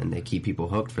all, and they keep people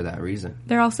hooked for that reason.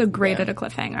 They're also great at a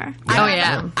cliffhanger. I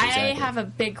Exactly. have a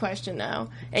big question, though,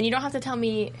 and you don't have to tell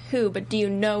me who, but do you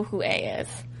know who A is?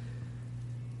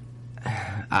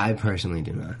 I personally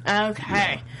do not.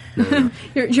 Okay. No.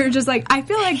 You're just like, I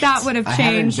feel like that would have I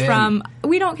haven't changed been. from,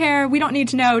 we don't care, we don't need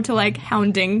to know, to like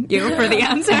hounding you for the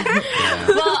answer.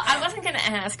 Well, I wasn't going to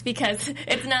ask because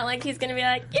it's not like he's going to be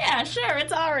like, yeah, sure,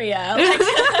 it's Arya.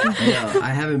 Like, No,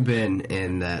 I haven't been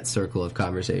in that circle of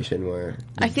conversation where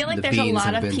I feel like the there's a beans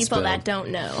lot have of been people that spilled. don't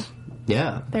know.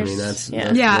 Yeah, I mean There's- that's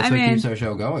Yeah, what I mean- keeps our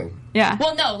show going. Yeah.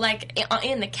 Well, no, like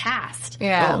in the cast.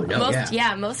 Yeah. Oh, no,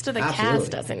 Most of the Absolutely.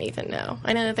 cast doesn't even know.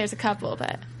 I know that there's a couple,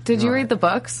 but Did you No. read the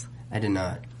books? I did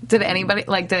not. Did anybody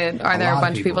are there a lot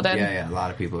bunch of people did? Yeah, a lot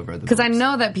of people have read the Because I books.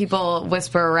 know that people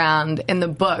whisper around in the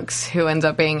books who ends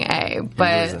up being A, is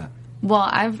but that? well,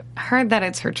 I've heard that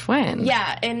it's her twin.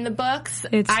 yeah, in the books,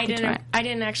 It's I the twin.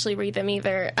 didn't actually read them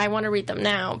either. I want to read them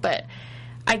now, but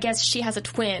I guess she has a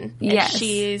twin. And Yes.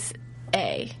 she's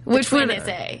A. The which twin would is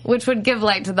A. which would give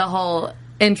light to the whole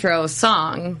intro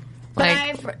song. But Like,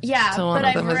 I've so one but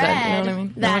of them I've is read that, you know what I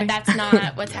mean? that Nobody? that's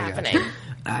not what's happening.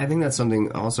 I think that's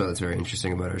something also that's very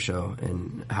interesting about our show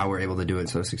and how we're able to do it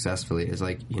so successfully is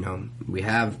like, we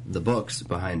have the books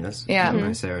behind us. Yeah.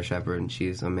 By Sarah Shepard, and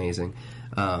she's amazing.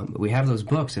 We have those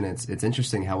books, and it's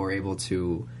interesting how we're able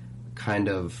to kind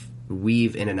of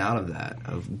weave in and out of that,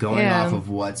 of going Yeah. off of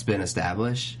what's been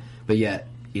established, but yet,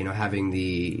 having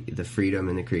the freedom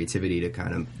and the creativity to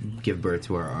kind of give birth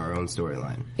to our own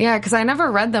storyline. yeah, because I never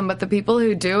read them, but the people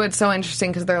who do, it's so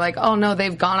interesting because they're like, oh no,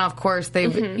 they've gone off course.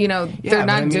 They've, they're but not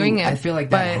I mean, doing it. I feel like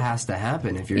but, that has to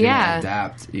happen if you're Yeah. going to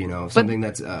adapt, something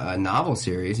that's a novel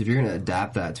series. If you're going to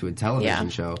adapt that to a television Yeah.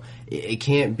 show, it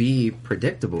can't be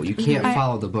predictable. You can't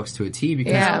follow the books to a T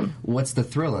because Yeah. what's the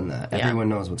thrill in that? Yeah. Everyone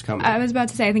knows what's coming. I was about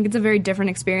to say, I think it's a very different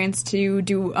experience to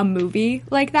do a movie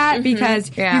like that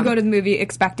because Yeah. you go to the movie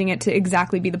expecting it to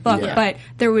exactly be the book, Yeah. but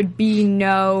there would be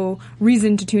no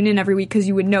reason to tune in every week because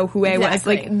you would know who A was.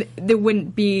 Exactly. Like, there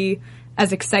wouldn't be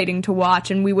as exciting to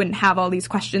watch, and we wouldn't have all these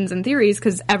questions and theories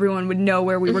because everyone would know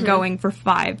where we were going for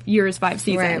 5 years, 5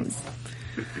 seasons.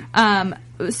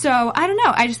 So I don't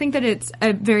know. I just think that it's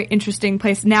a very interesting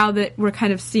place now that we're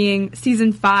kind of seeing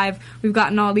season 5. We've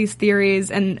gotten all these theories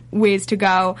and ways to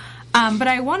go. But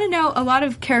I want to know, a lot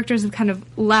of characters have kind of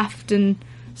left and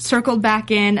circled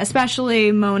back in,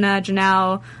 especially Mona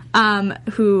Janelle,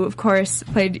 who of course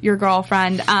played your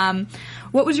girlfriend.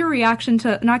 What was your reaction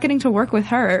to not getting to work with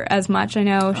her as much? I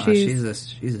know she's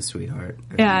a sweetheart.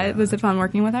 yeah. And, Was it fun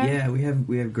working with her? Yeah, we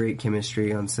have great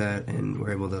chemistry on set, and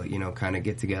we're able to kind of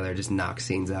get together, just knock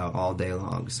scenes out all day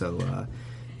long. So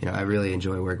I really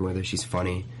enjoy working with her. She's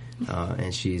funny,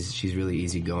 and she's really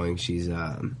easygoing. She's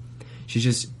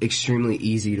just extremely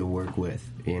easy to work with.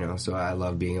 So I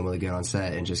love being able to get on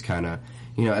set and just kind of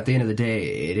at the end of the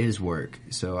day, it is work.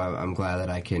 So I'm glad that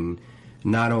I can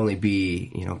not only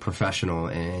be professional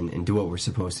and do what we're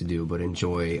supposed to do, but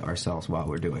enjoy ourselves while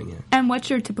we're doing it. And what's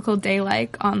your typical day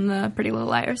like on the Pretty Little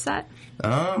Liars set?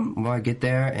 Well, I get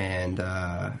there and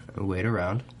wait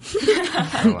around.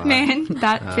 Man,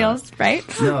 that feels right.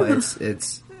 No,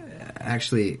 it's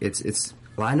actually it's.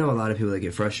 Well, I know a lot of people that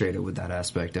get frustrated with that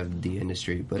aspect of the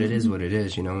industry, but it is what it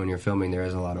is. When you're filming, there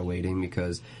is a lot of waiting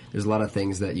because there's a lot of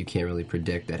things that you can't really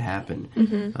predict that happen.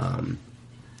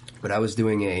 But I was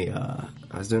doing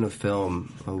a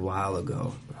film a while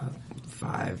ago,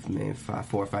 4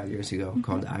 or 5 years ago,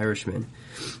 called The Irishman,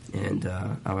 and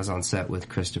I was on set with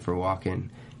Christopher Walken.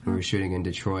 We were shooting in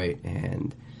Detroit,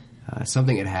 and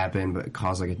something had happened, but it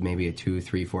caused like maybe a 2,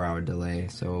 3, 4 hour delay.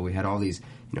 So we had all these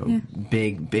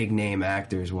big name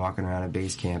actors walking around at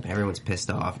base camp. Everyone's pissed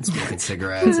off and smoking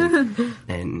cigarettes,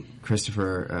 and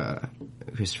Christopher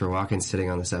Walken's sitting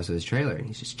on the steps of his trailer, and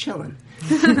he's just chilling.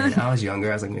 And I was younger.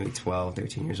 I was like maybe 12,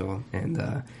 13 years old. And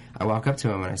I walk up to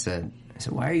him, and I said,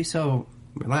 why are you so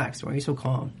relaxed? Why are you so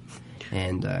calm?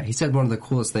 And he said one of the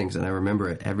coolest things, and I remember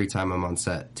it every time I'm on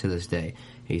set to this day.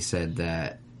 He said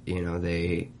that, you know,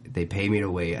 they pay me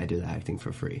to wait. I do the acting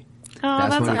for free. Oh,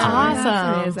 that's what he told me.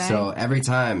 awesome. So every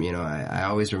time, you know, I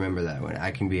always remember that when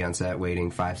I can be on set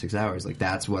waiting 5-6 hours, like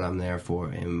that's what I'm there for.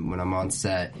 And when I'm on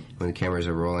set, when the cameras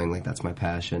are rolling, like that's my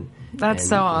passion. That's and,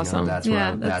 so you know,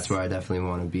 awesome. that's where I definitely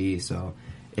want to be. So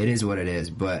it is what it is.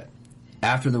 But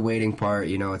after the waiting part,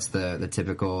 you know, it's the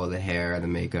typical, the hair, the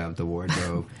makeup, the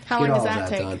wardrobe. How long does that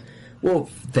take? Well,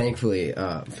 thankfully,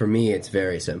 for me, it's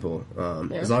very simple.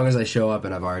 As long as I show up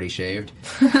and I've already shaved,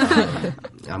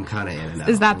 I'm kind of in and out.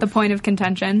 Is that the point of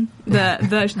contention?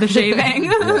 The shaving?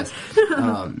 Yes.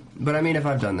 But I mean, if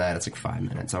I've done that, it's like 5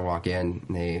 minutes. I walk in,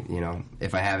 they, you know,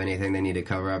 if I have anything they need to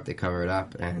cover up, they cover it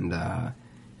up, and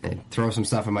they throw some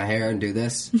stuff in my hair and do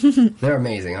this. They're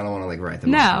amazing. I don't want to like write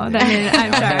them. No, off.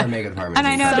 I'm sure. Our makeup department. And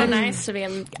I know so nice to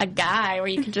be a guy where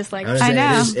you can just like. I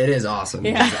know. It is awesome.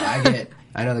 Yeah.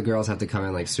 I know the girls have to come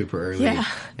in like super early, Yeah.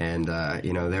 and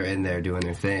you know they're in there doing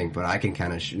their thing, but I can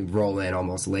kind of roll in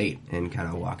almost late and kind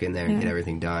of walk in there and get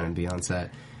everything done and be on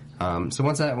set. So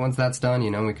once that's done,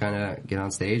 you know, we kind of get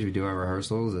on stage, we do our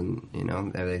rehearsals, and you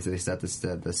know they set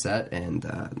the set and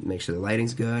make sure the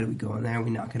lighting's good. We go in there, and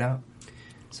we knock it out.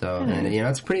 So and you know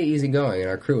it's pretty easy going, and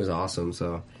our crew is awesome.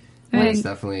 So. It's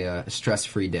definitely a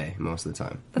stress-free day most of the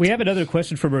time. We have another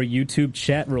question from our YouTube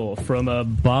chat roll from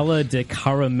Bala de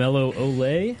Caramello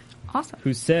Ole. Awesome.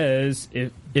 Who says,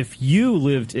 if you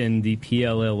lived in the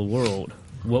PLL world,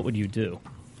 what would you do?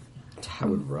 I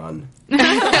would run.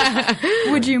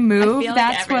 Would you move? I feel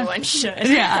like everyone should.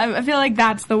 Yeah, I feel like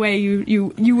that's the way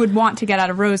you would want to get out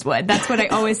of Rosewood. That's what I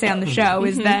always say on the show,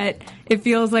 is that it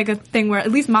feels like a thing where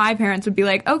at least my parents would be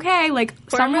like, okay, like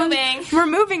we're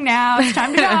moving now. It's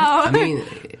time to go. I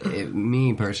mean,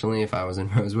 me personally, if I was in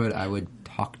Rosewood, I would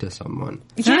talk to someone.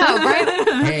 Yeah,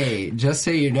 right? Hey, just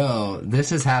so you know,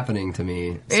 this is happening to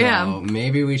me. So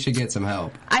maybe we should get some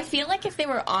help. I feel like if they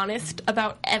were honest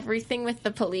about everything with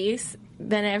the police,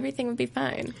 then everything would be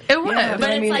fine. It would. But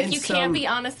I it's mean, like you can't be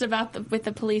honest about with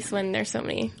the police when there's so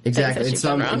many Exactly. In things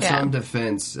that you've done wrong. some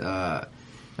defense, and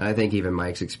I think even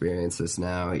Mike's experienced this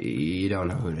now, you don't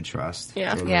know who to trust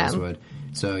in Rosewood.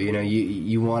 So, you know,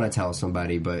 you want to tell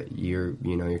somebody, but you're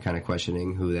kind of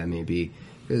questioning who that may be.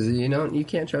 Because, you know, you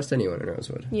can't trust anyone in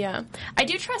Rosewood. Yeah. I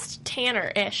do trust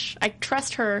Tanner-ish. I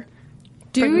trust her.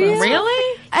 Do you?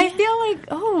 Really? I feel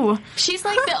like, she's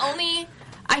like the only...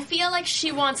 I feel like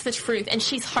she wants the truth, and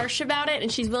she's harsh about it,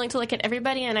 and she's willing to look at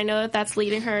everybody, and I know that that's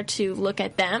leading her to look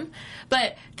at them,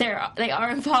 but they are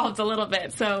involved a little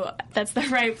bit, so that's the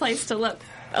right place to look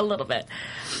a little bit.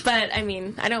 But, I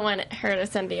mean, I don't want her to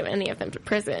send any of them to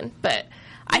prison, but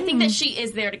I think that she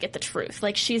is there to get the truth.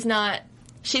 Like, she's not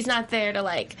there to,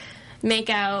 like, make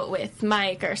out with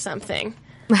Mike or something.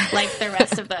 Like the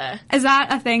rest of the... Is that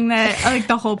a thing that, like,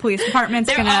 the whole police department's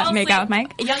going to make out with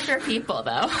Mike? Younger people,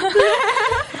 though.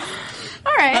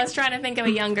 All right. I was trying to think of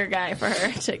a younger guy for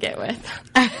her to get with.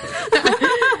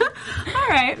 All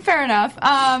right, fair enough.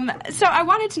 So I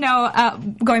wanted to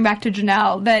know, going back to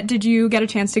Janelle, that did you get a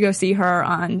chance to go see her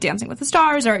on Dancing with the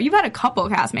Stars? Or you've had a couple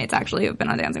castmates, actually, who've been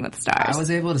on Dancing with the Stars. I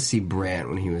was able to see Brant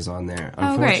when he was on there.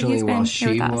 Oh, great. Unfortunately, He's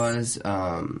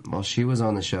been while she was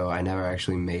on the show, I never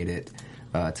actually made it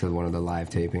to one of the live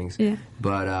tapings. Yeah.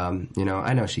 But, you know,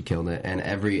 I know she killed it. And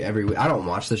every week, I don't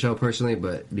watch the show personally,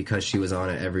 but because she was on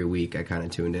it every week, I kind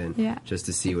of tuned in just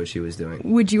to see what she was doing.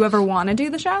 Would you ever want to do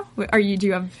the show? Do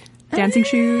you have dancing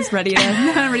shoes ready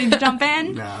to jump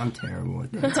in? No, I'm terrible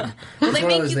at dancing. Well, they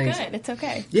make you good. It's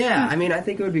okay. Yeah, I mean, I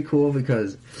think it would be cool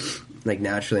because, like,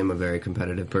 naturally I'm a very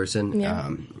competitive person.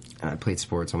 Yeah. I played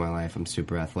sports all my life. I'm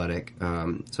super athletic. So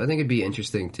I think it'd be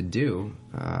interesting to do.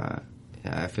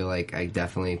 I feel like I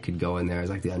definitely could go in there as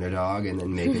like the underdog and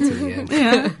then make it to the end.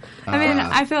 Yeah. I mean,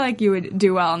 I feel like you would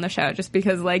do well on the show just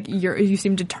because like you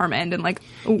seem determined and like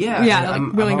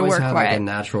I'm willing to work had, for like, it. a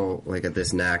natural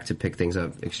this knack to pick things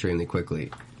up extremely quickly.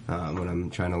 When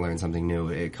I'm trying to learn something new,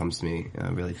 it comes to me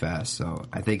really fast. So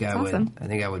I think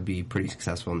I would be pretty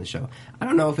successful in the show. I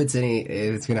don't know if it's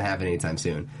going to happen anytime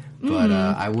soon, but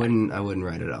I wouldn't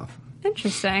write it off.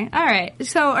 Interesting. All right.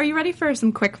 So are you ready for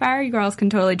some quick fire? You girls can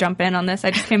totally jump in on this.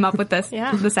 I just came up with this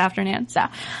this afternoon.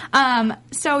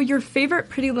 So your favorite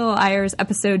Pretty Little Liars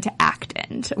episode to act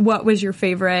in? What was your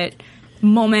favorite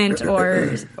moment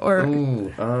or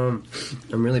I'm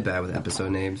really bad with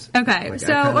episode names. Okay.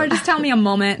 Or just tell me a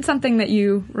moment, something that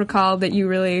you recall that you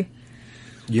really...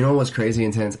 You know what's crazy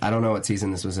intense? I don't know what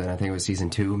season this was in. I think it was season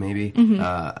 2, maybe. Mm-hmm.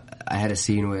 I had a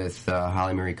scene with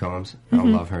Holly Marie Combs. I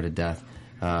love her to death.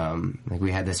 Like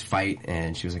we had this fight,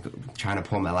 and she was like trying to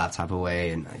pull my laptop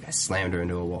away, and like, I slammed her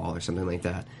into a wall or something like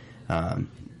that.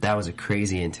 that was a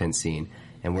crazy intense scene,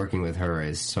 and working with her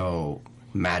is so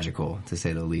magical, to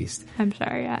say the least. I'm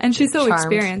sorry, yeah. And she's so Charmed.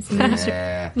 experienced in the industry.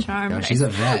 Yeah. Charmed. No, she's a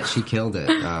vet. She killed it.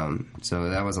 So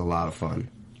that was a lot of fun.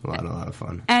 A lot of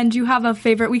fun. And you have a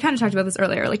favorite, we kind of talked about this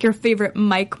earlier, like your favorite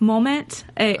Mike moment,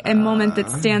 a moment that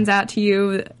stands out to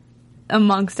you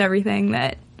amongst everything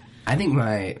that... I think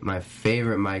my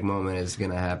favorite Mike moment is going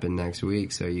to happen next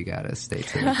week, so you got to stay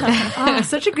tuned. Oh,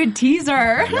 such a good teaser.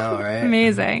 I know, right?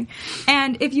 Amazing.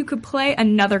 And if you could play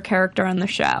another character on the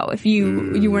show, if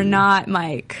you were not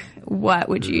Mike, what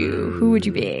would you, who would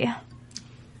you be?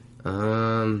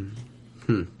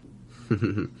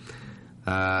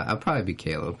 I'll probably be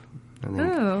Caleb. I think.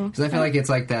 Oh. Because I feel like it's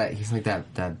like that, he's like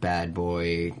that bad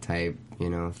boy type,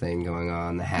 thing going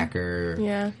on, the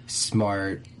hacker,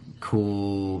 smart,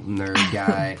 cool, nerd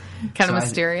guy. Kind of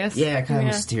mysterious.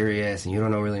 Mysterious, and you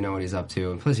don't really know what he's up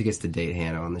to. And plus he gets to date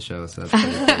Hannah on the show, so that's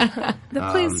pretty cool.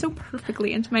 That plays so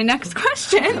perfectly into my next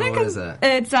question. What is that?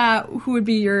 It's, who would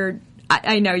be your,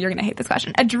 I know you're going to hate this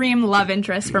question, a dream love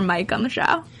interest for Mike on the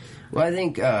show? Well, I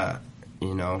think,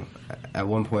 at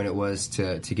one point it was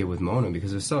to get with Mona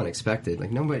because it was so unexpected. Like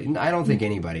I don't think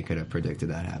anybody could have predicted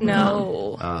that happening.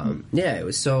 No. It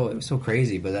was so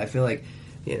crazy. But I feel like,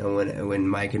 when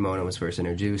Mike and Mona was first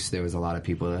introduced, there was a lot of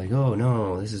people like, oh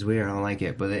no, this is weird, I don't like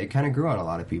it. But it kind of grew on a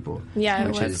lot of people. Yeah,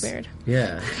 which it was is weird.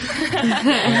 Yeah.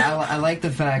 I like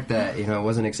the fact that, it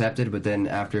wasn't accepted, but then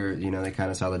after, they kind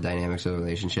of saw the dynamics of the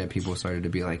relationship, people started to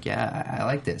be like, yeah, I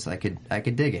like this. I could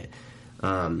dig it.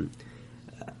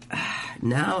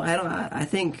 Now I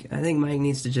think Mike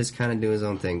needs to just kind of do his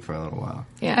own thing for a little while.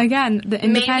 Yeah. Again, the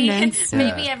independence.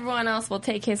 Maybe everyone else will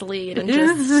take his lead and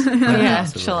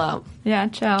just Chill out. Yeah,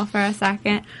 chill for a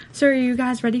second. So are you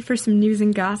guys ready for some news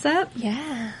and gossip?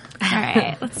 yeah. All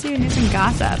right, let's do news and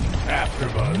gossip.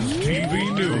 AfterBuzz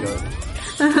TV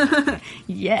News.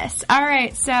 Yes. All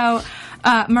right, so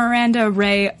Miranda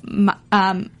Ray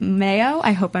Mayo,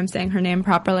 I hope I'm saying her name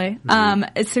properly,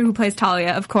 so who plays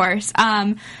Talia, of course.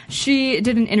 She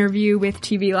did an interview with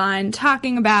TV Line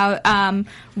talking about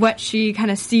what she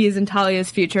kind of sees in Talia's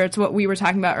future. It's what we were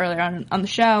talking about earlier on the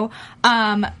show.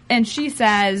 And she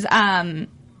says...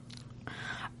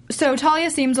 So Talia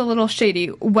seems a little shady.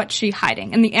 What's she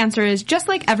hiding? And the answer is, just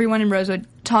like everyone in Rosewood,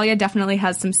 Talia definitely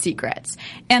has some secrets.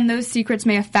 And those secrets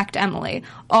may affect Emily.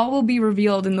 All will be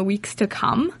revealed in the weeks to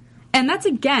come. And that's,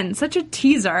 again, such a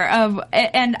teaser of...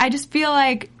 And I just feel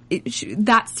like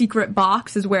that secret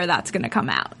box is where that's going to come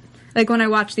out. Like, when I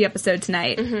watched the episode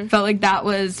tonight, felt like that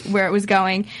was where it was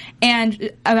going.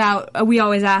 And we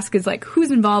always ask is, like,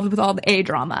 who's involved with all the A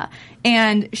drama?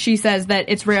 And she says that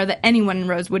it's rare that anyone in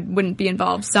Rosewood wouldn't be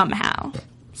involved somehow.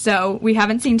 So we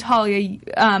haven't seen Talia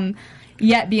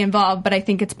yet be involved, but I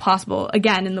think it's possible,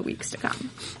 again, in the weeks to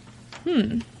come.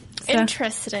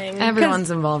 Interesting.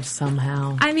 Everyone's involved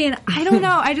somehow. I mean, I don't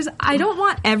know. I don't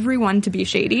want everyone to be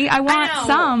shady. I want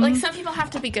some. Like, some people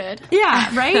have to be good.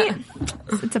 Yeah, right?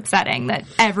 It's upsetting that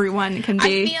everyone can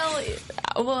be.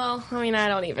 I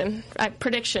don't even.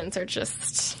 Predictions are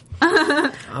just...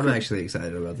 I'm actually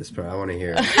excited about this part. I want to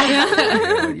hear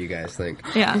what you guys think.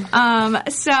 Yeah.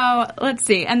 So let's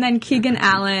see. And then Keegan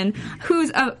Allen, who's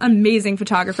an amazing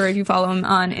photographer. If you follow him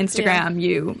on Instagram,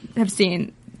 you have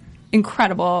seen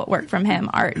incredible work from him,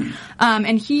 art.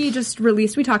 And he just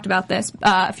released, we talked about this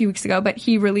a few weeks ago, but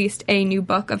he released a new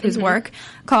book of his work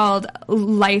called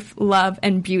Life, Love,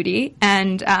 and Beauty.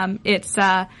 And it's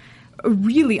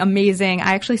really amazing.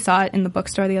 I actually saw it in the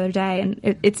bookstore the other day,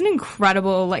 and it's an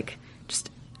incredible, just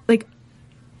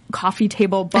coffee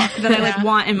table book that I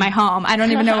want in my home. I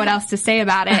don't even know what else to say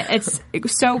about it.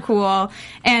 It's so cool.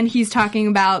 And he's talking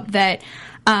about that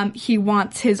he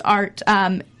wants his art,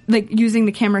 using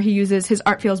the camera he uses, his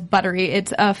art feels buttery.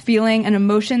 It's a feeling, an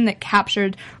emotion that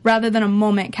captured rather than a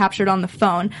moment captured on the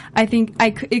phone. I think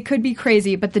it could be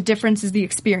crazy, but the difference is the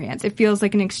experience. It feels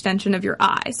like an extension of your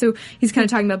eye. So he's kind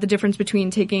of talking about the difference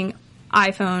between taking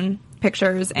iPhone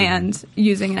pictures and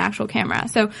using an actual camera.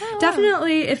 So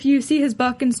definitely, if you see his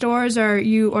book in stores or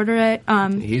you order it,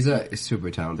 he's a super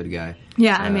talented guy.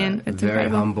 Yeah, I mean, it's very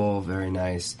incredible. humble, very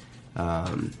nice.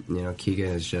 Keegan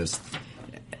is just.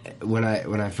 When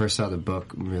I first saw the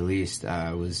book released,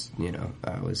 I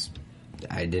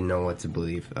didn't know what to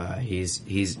believe.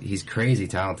 He's crazy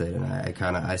talented, and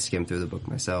I skimmed through the book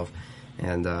myself,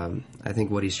 and I think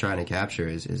what he's trying to capture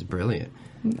is brilliant.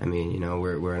 I mean,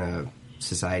 we're in a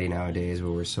society nowadays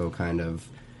where we're so kind of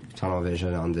tunnel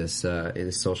vision on this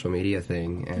social media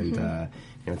thing,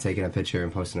 and taking a picture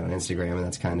and posting it on Instagram, and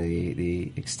that's kind of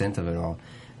the extent of it all.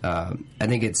 I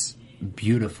think it's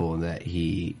beautiful that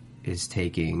he is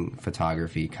taking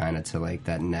photography kind of to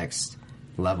that next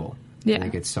level. Yeah. I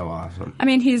think it's so awesome. I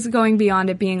mean, he's going beyond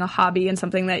it being a hobby and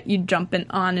something that you jump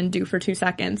on and do for 2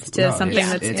 seconds to something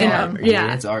that's it's in art. a, I mean,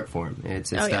 it's art for him.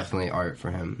 It's definitely art for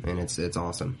him, and it's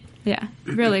awesome. Yeah,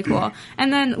 really cool.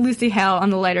 And then Lucy Hale on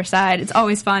the lighter side. It's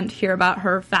always fun to hear about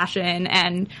her fashion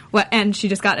and she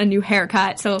just got a new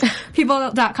haircut. So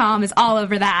People.com is all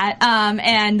over that.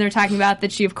 And they're talking about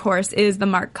that she, of course, is the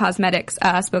Marc Cosmetics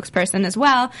spokesperson as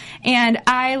well. And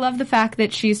I love the fact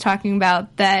that she's talking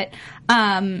about that.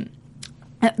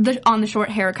 On the short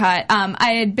haircut.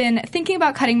 I had been thinking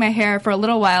about cutting my hair for a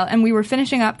little while, and we were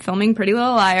finishing up filming Pretty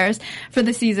Little Liars for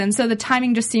the season, so the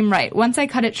timing just seemed right. Once I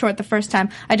cut it short the first time,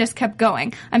 I just kept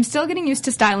going. I'm still getting used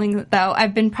to styling, though.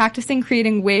 I've been practicing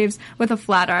creating waves with a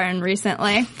flat iron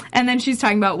recently. And then she's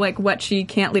talking about, like, what she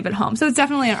can't leave at home. So it's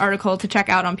definitely an article to check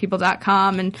out on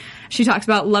People.com, and she talks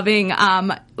about loving,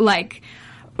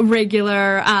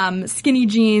 regular skinny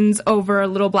jeans over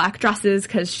little black dresses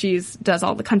because she does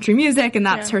all the country music and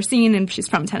that's her scene, and she's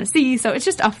from Tennessee. So it's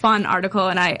just a fun article,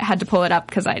 and I had to pull it up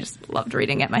because I just loved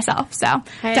reading it myself. So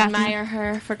I admire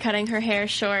her for cutting her hair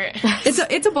short.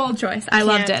 It's a bold choice. I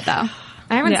loved it though.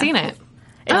 I haven't seen it.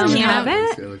 Oh, you cute.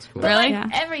 haven't? It looks cool. Really? Yeah.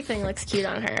 Everything looks cute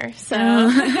on her. So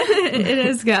It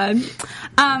is good.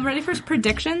 Ready for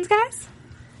predictions, guys?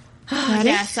 Ready?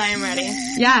 yes, I am ready.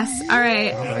 Yes. All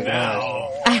right. Oh my gosh.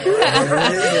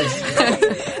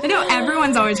 I know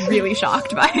everyone's always really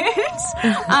shocked by it.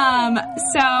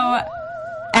 So,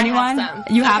 anyone?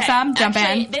 You have some? Jump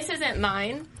Actually, in. This isn't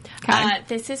mine. Okay.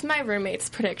 This is my roommate's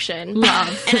prediction.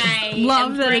 Love. And I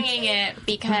Love am that bringing it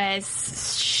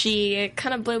because she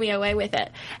kind of blew me away with it.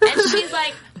 And she was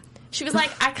like, she's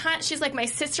like, my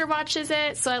sister watches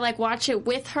it, so I, like, watch it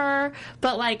with her,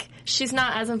 but, like, she's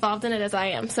not as involved in it as I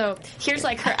am. So here's,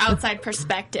 like, her outside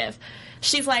perspective.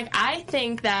 She's like, I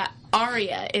think that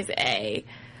Aria is A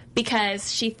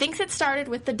because she thinks it started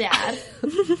with the dad.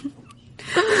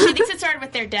 She thinks it started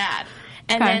with their dad.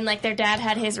 And then, like, their dad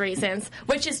had his reasons,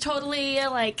 which is totally,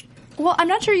 like... Well, I'm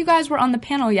not sure you guys were on the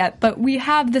panel yet, but we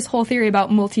have this whole theory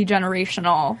about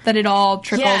multi-generational, that it all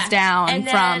trickles down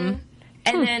from...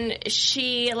 And then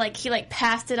he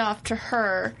passed it off to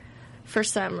her for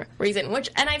some reason.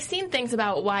 And I've seen things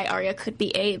about why Aria could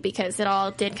be A, because it all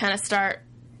did kind of start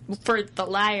for the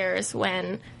Liars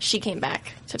when she came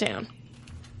back to town.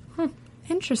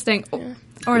 Interesting. Yeah.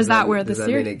 Or is that where the series... Does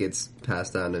that mean it gets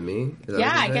passed on to me?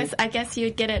 I guess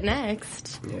you'd get it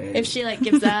next. Yeah. If she, like,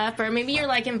 gives up. Or maybe you're,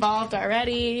 like, involved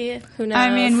already. Who knows? I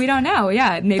mean, we don't know.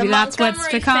 Yeah, maybe that's what's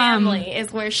to come. The Montgomery family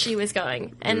is where she was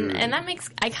going. And that makes...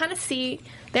 I kind of see...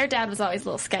 Their dad was always a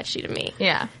little sketchy to me.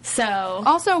 Yeah. So...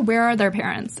 Also, where are their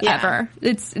parents ever?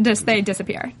 It's just they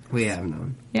disappear. We have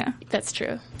known. Yeah. That's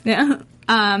true. Yeah.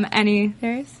 Any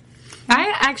theories?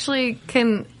 I actually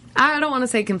can... I don't want to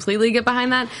say completely get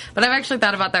behind that, but I've actually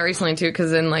thought about that recently, too,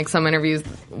 because in, like, some interviews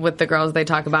with the girls, they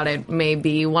talk about it may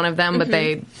be one of them, but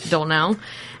they don't know.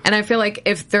 And I feel like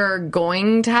if they're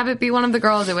going to have it be one of the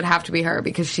girls, it would have to be her,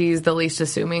 because she's the least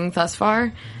assuming thus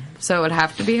far. So it would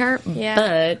have to be her.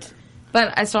 Yeah.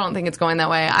 But I still don't think it's going that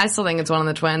way. I still think it's one of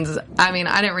the twins. I mean,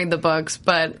 I didn't read the books,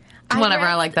 but whatever,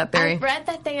 I like that theory. I read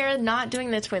that they are not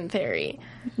doing the twin theory.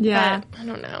 Yeah. But I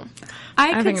don't know.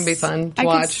 I think it'd be fun to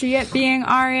watch. I could see it being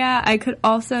Aria. I could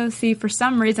also see, for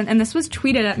some reason, and this was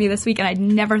tweeted at me this week, and I'd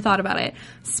never thought about it,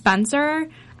 Spencer.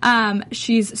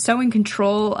 She's so in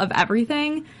control of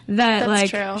everything that, That's like,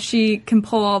 true. she can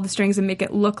pull all the strings and make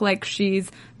it look like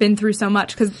she's been through so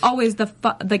much. Because always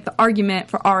the argument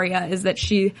for Aria is that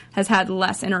she has had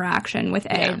less interaction with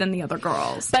A than the other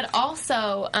girls. But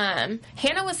also,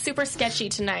 Hannah was super sketchy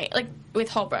tonight, like, with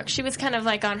Holbrook. She was kind of,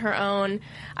 like, on her own.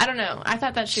 I don't know. I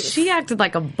thought that she was... She acted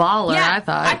like a baller, I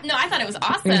thought. I thought it was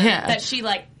awesome that she,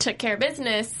 like, took care of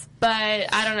business.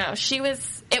 But, I don't know.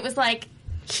 It was like...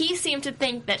 He seemed to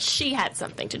think that she had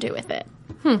something to do with it.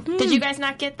 Did you guys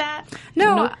not get that?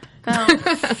 No. Nope.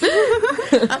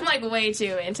 Oh. I'm, like, way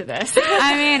too into this.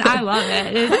 I mean, I love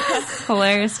it. It's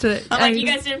hilarious to... you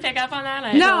guys didn't pick up on that?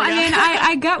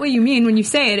 I got what you mean when you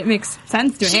say it. It makes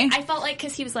sense to me. I felt like,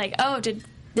 because he was like, oh, did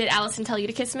Allison tell you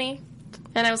to kiss me?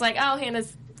 And I was like, oh,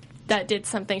 Hannah's... That did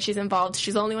something. She's involved.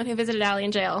 She's the only one who visited Allie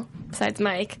in jail, besides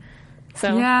Mike.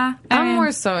 So yeah, I'm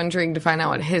more so intrigued to find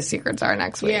out what his secrets are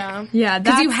next week. Yeah,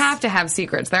 because you have to have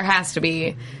secrets. There has to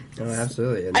be. Oh,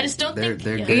 absolutely. And I just don't think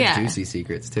they're good, juicy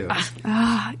secrets too.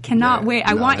 Cannot wait.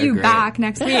 I want you back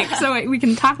next week so we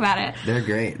can talk about it. They're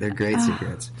great. They're great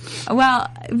secrets. Well,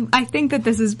 I think that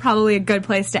this is probably a good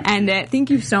place to end it. Thank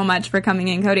you so much for coming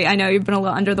in, Cody. I know you've been a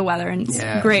little under the weather, and it's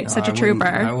great. Such a trooper.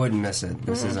 I wouldn't miss it.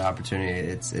 This is an opportunity.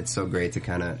 It's so great to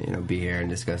kind of be here and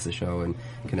discuss the show and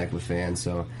connect with fans.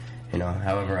 So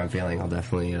however I'm feeling, I'll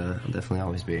definitely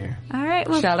always be here. All right.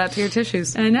 Well, Shout out to your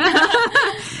tissues. I know.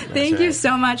 Thank you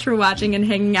so much for watching and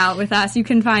hanging out with us. You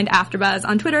can find AfterBuzz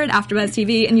on Twitter at AfterBuzz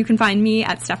TV, and you can find me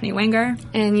at Stephanie Wenger.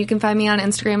 And you can find me on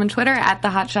Instagram and Twitter at The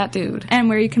Hotshot Dude. And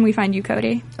where can we find you,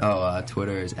 Cody?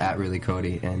 Twitter is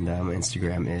 @reallycody, and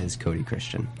Instagram is Cody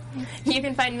Christian. You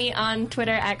can find me on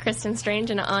Twitter at Kristen Strange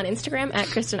and on Instagram at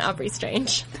Kristen Aubrey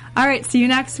Strange. All right. See you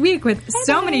next week with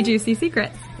so many juicy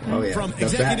secrets. Oh, yeah. From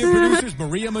executive producers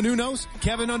Maria Menounos,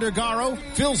 Kevin Undergaro,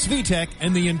 Phil Svitek,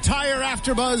 and the entire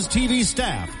AfterBuzz TV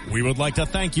staff, we would like to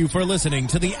thank you for listening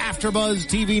to the AfterBuzz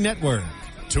TV network.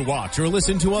 To watch or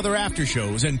listen to other after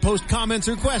shows and post comments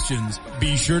or questions,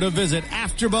 be sure to visit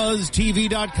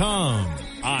AfterBuzzTV.com.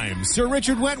 I'm Sir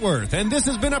Richard Wentworth, and this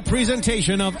has been a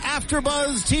presentation of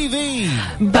AfterBuzz TV.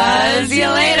 Buzz you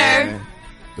later.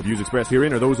 The views expressed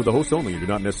herein are those of the hosts only and do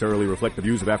not necessarily reflect the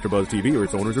views of AfterBuzz TV or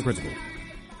its owners or principals.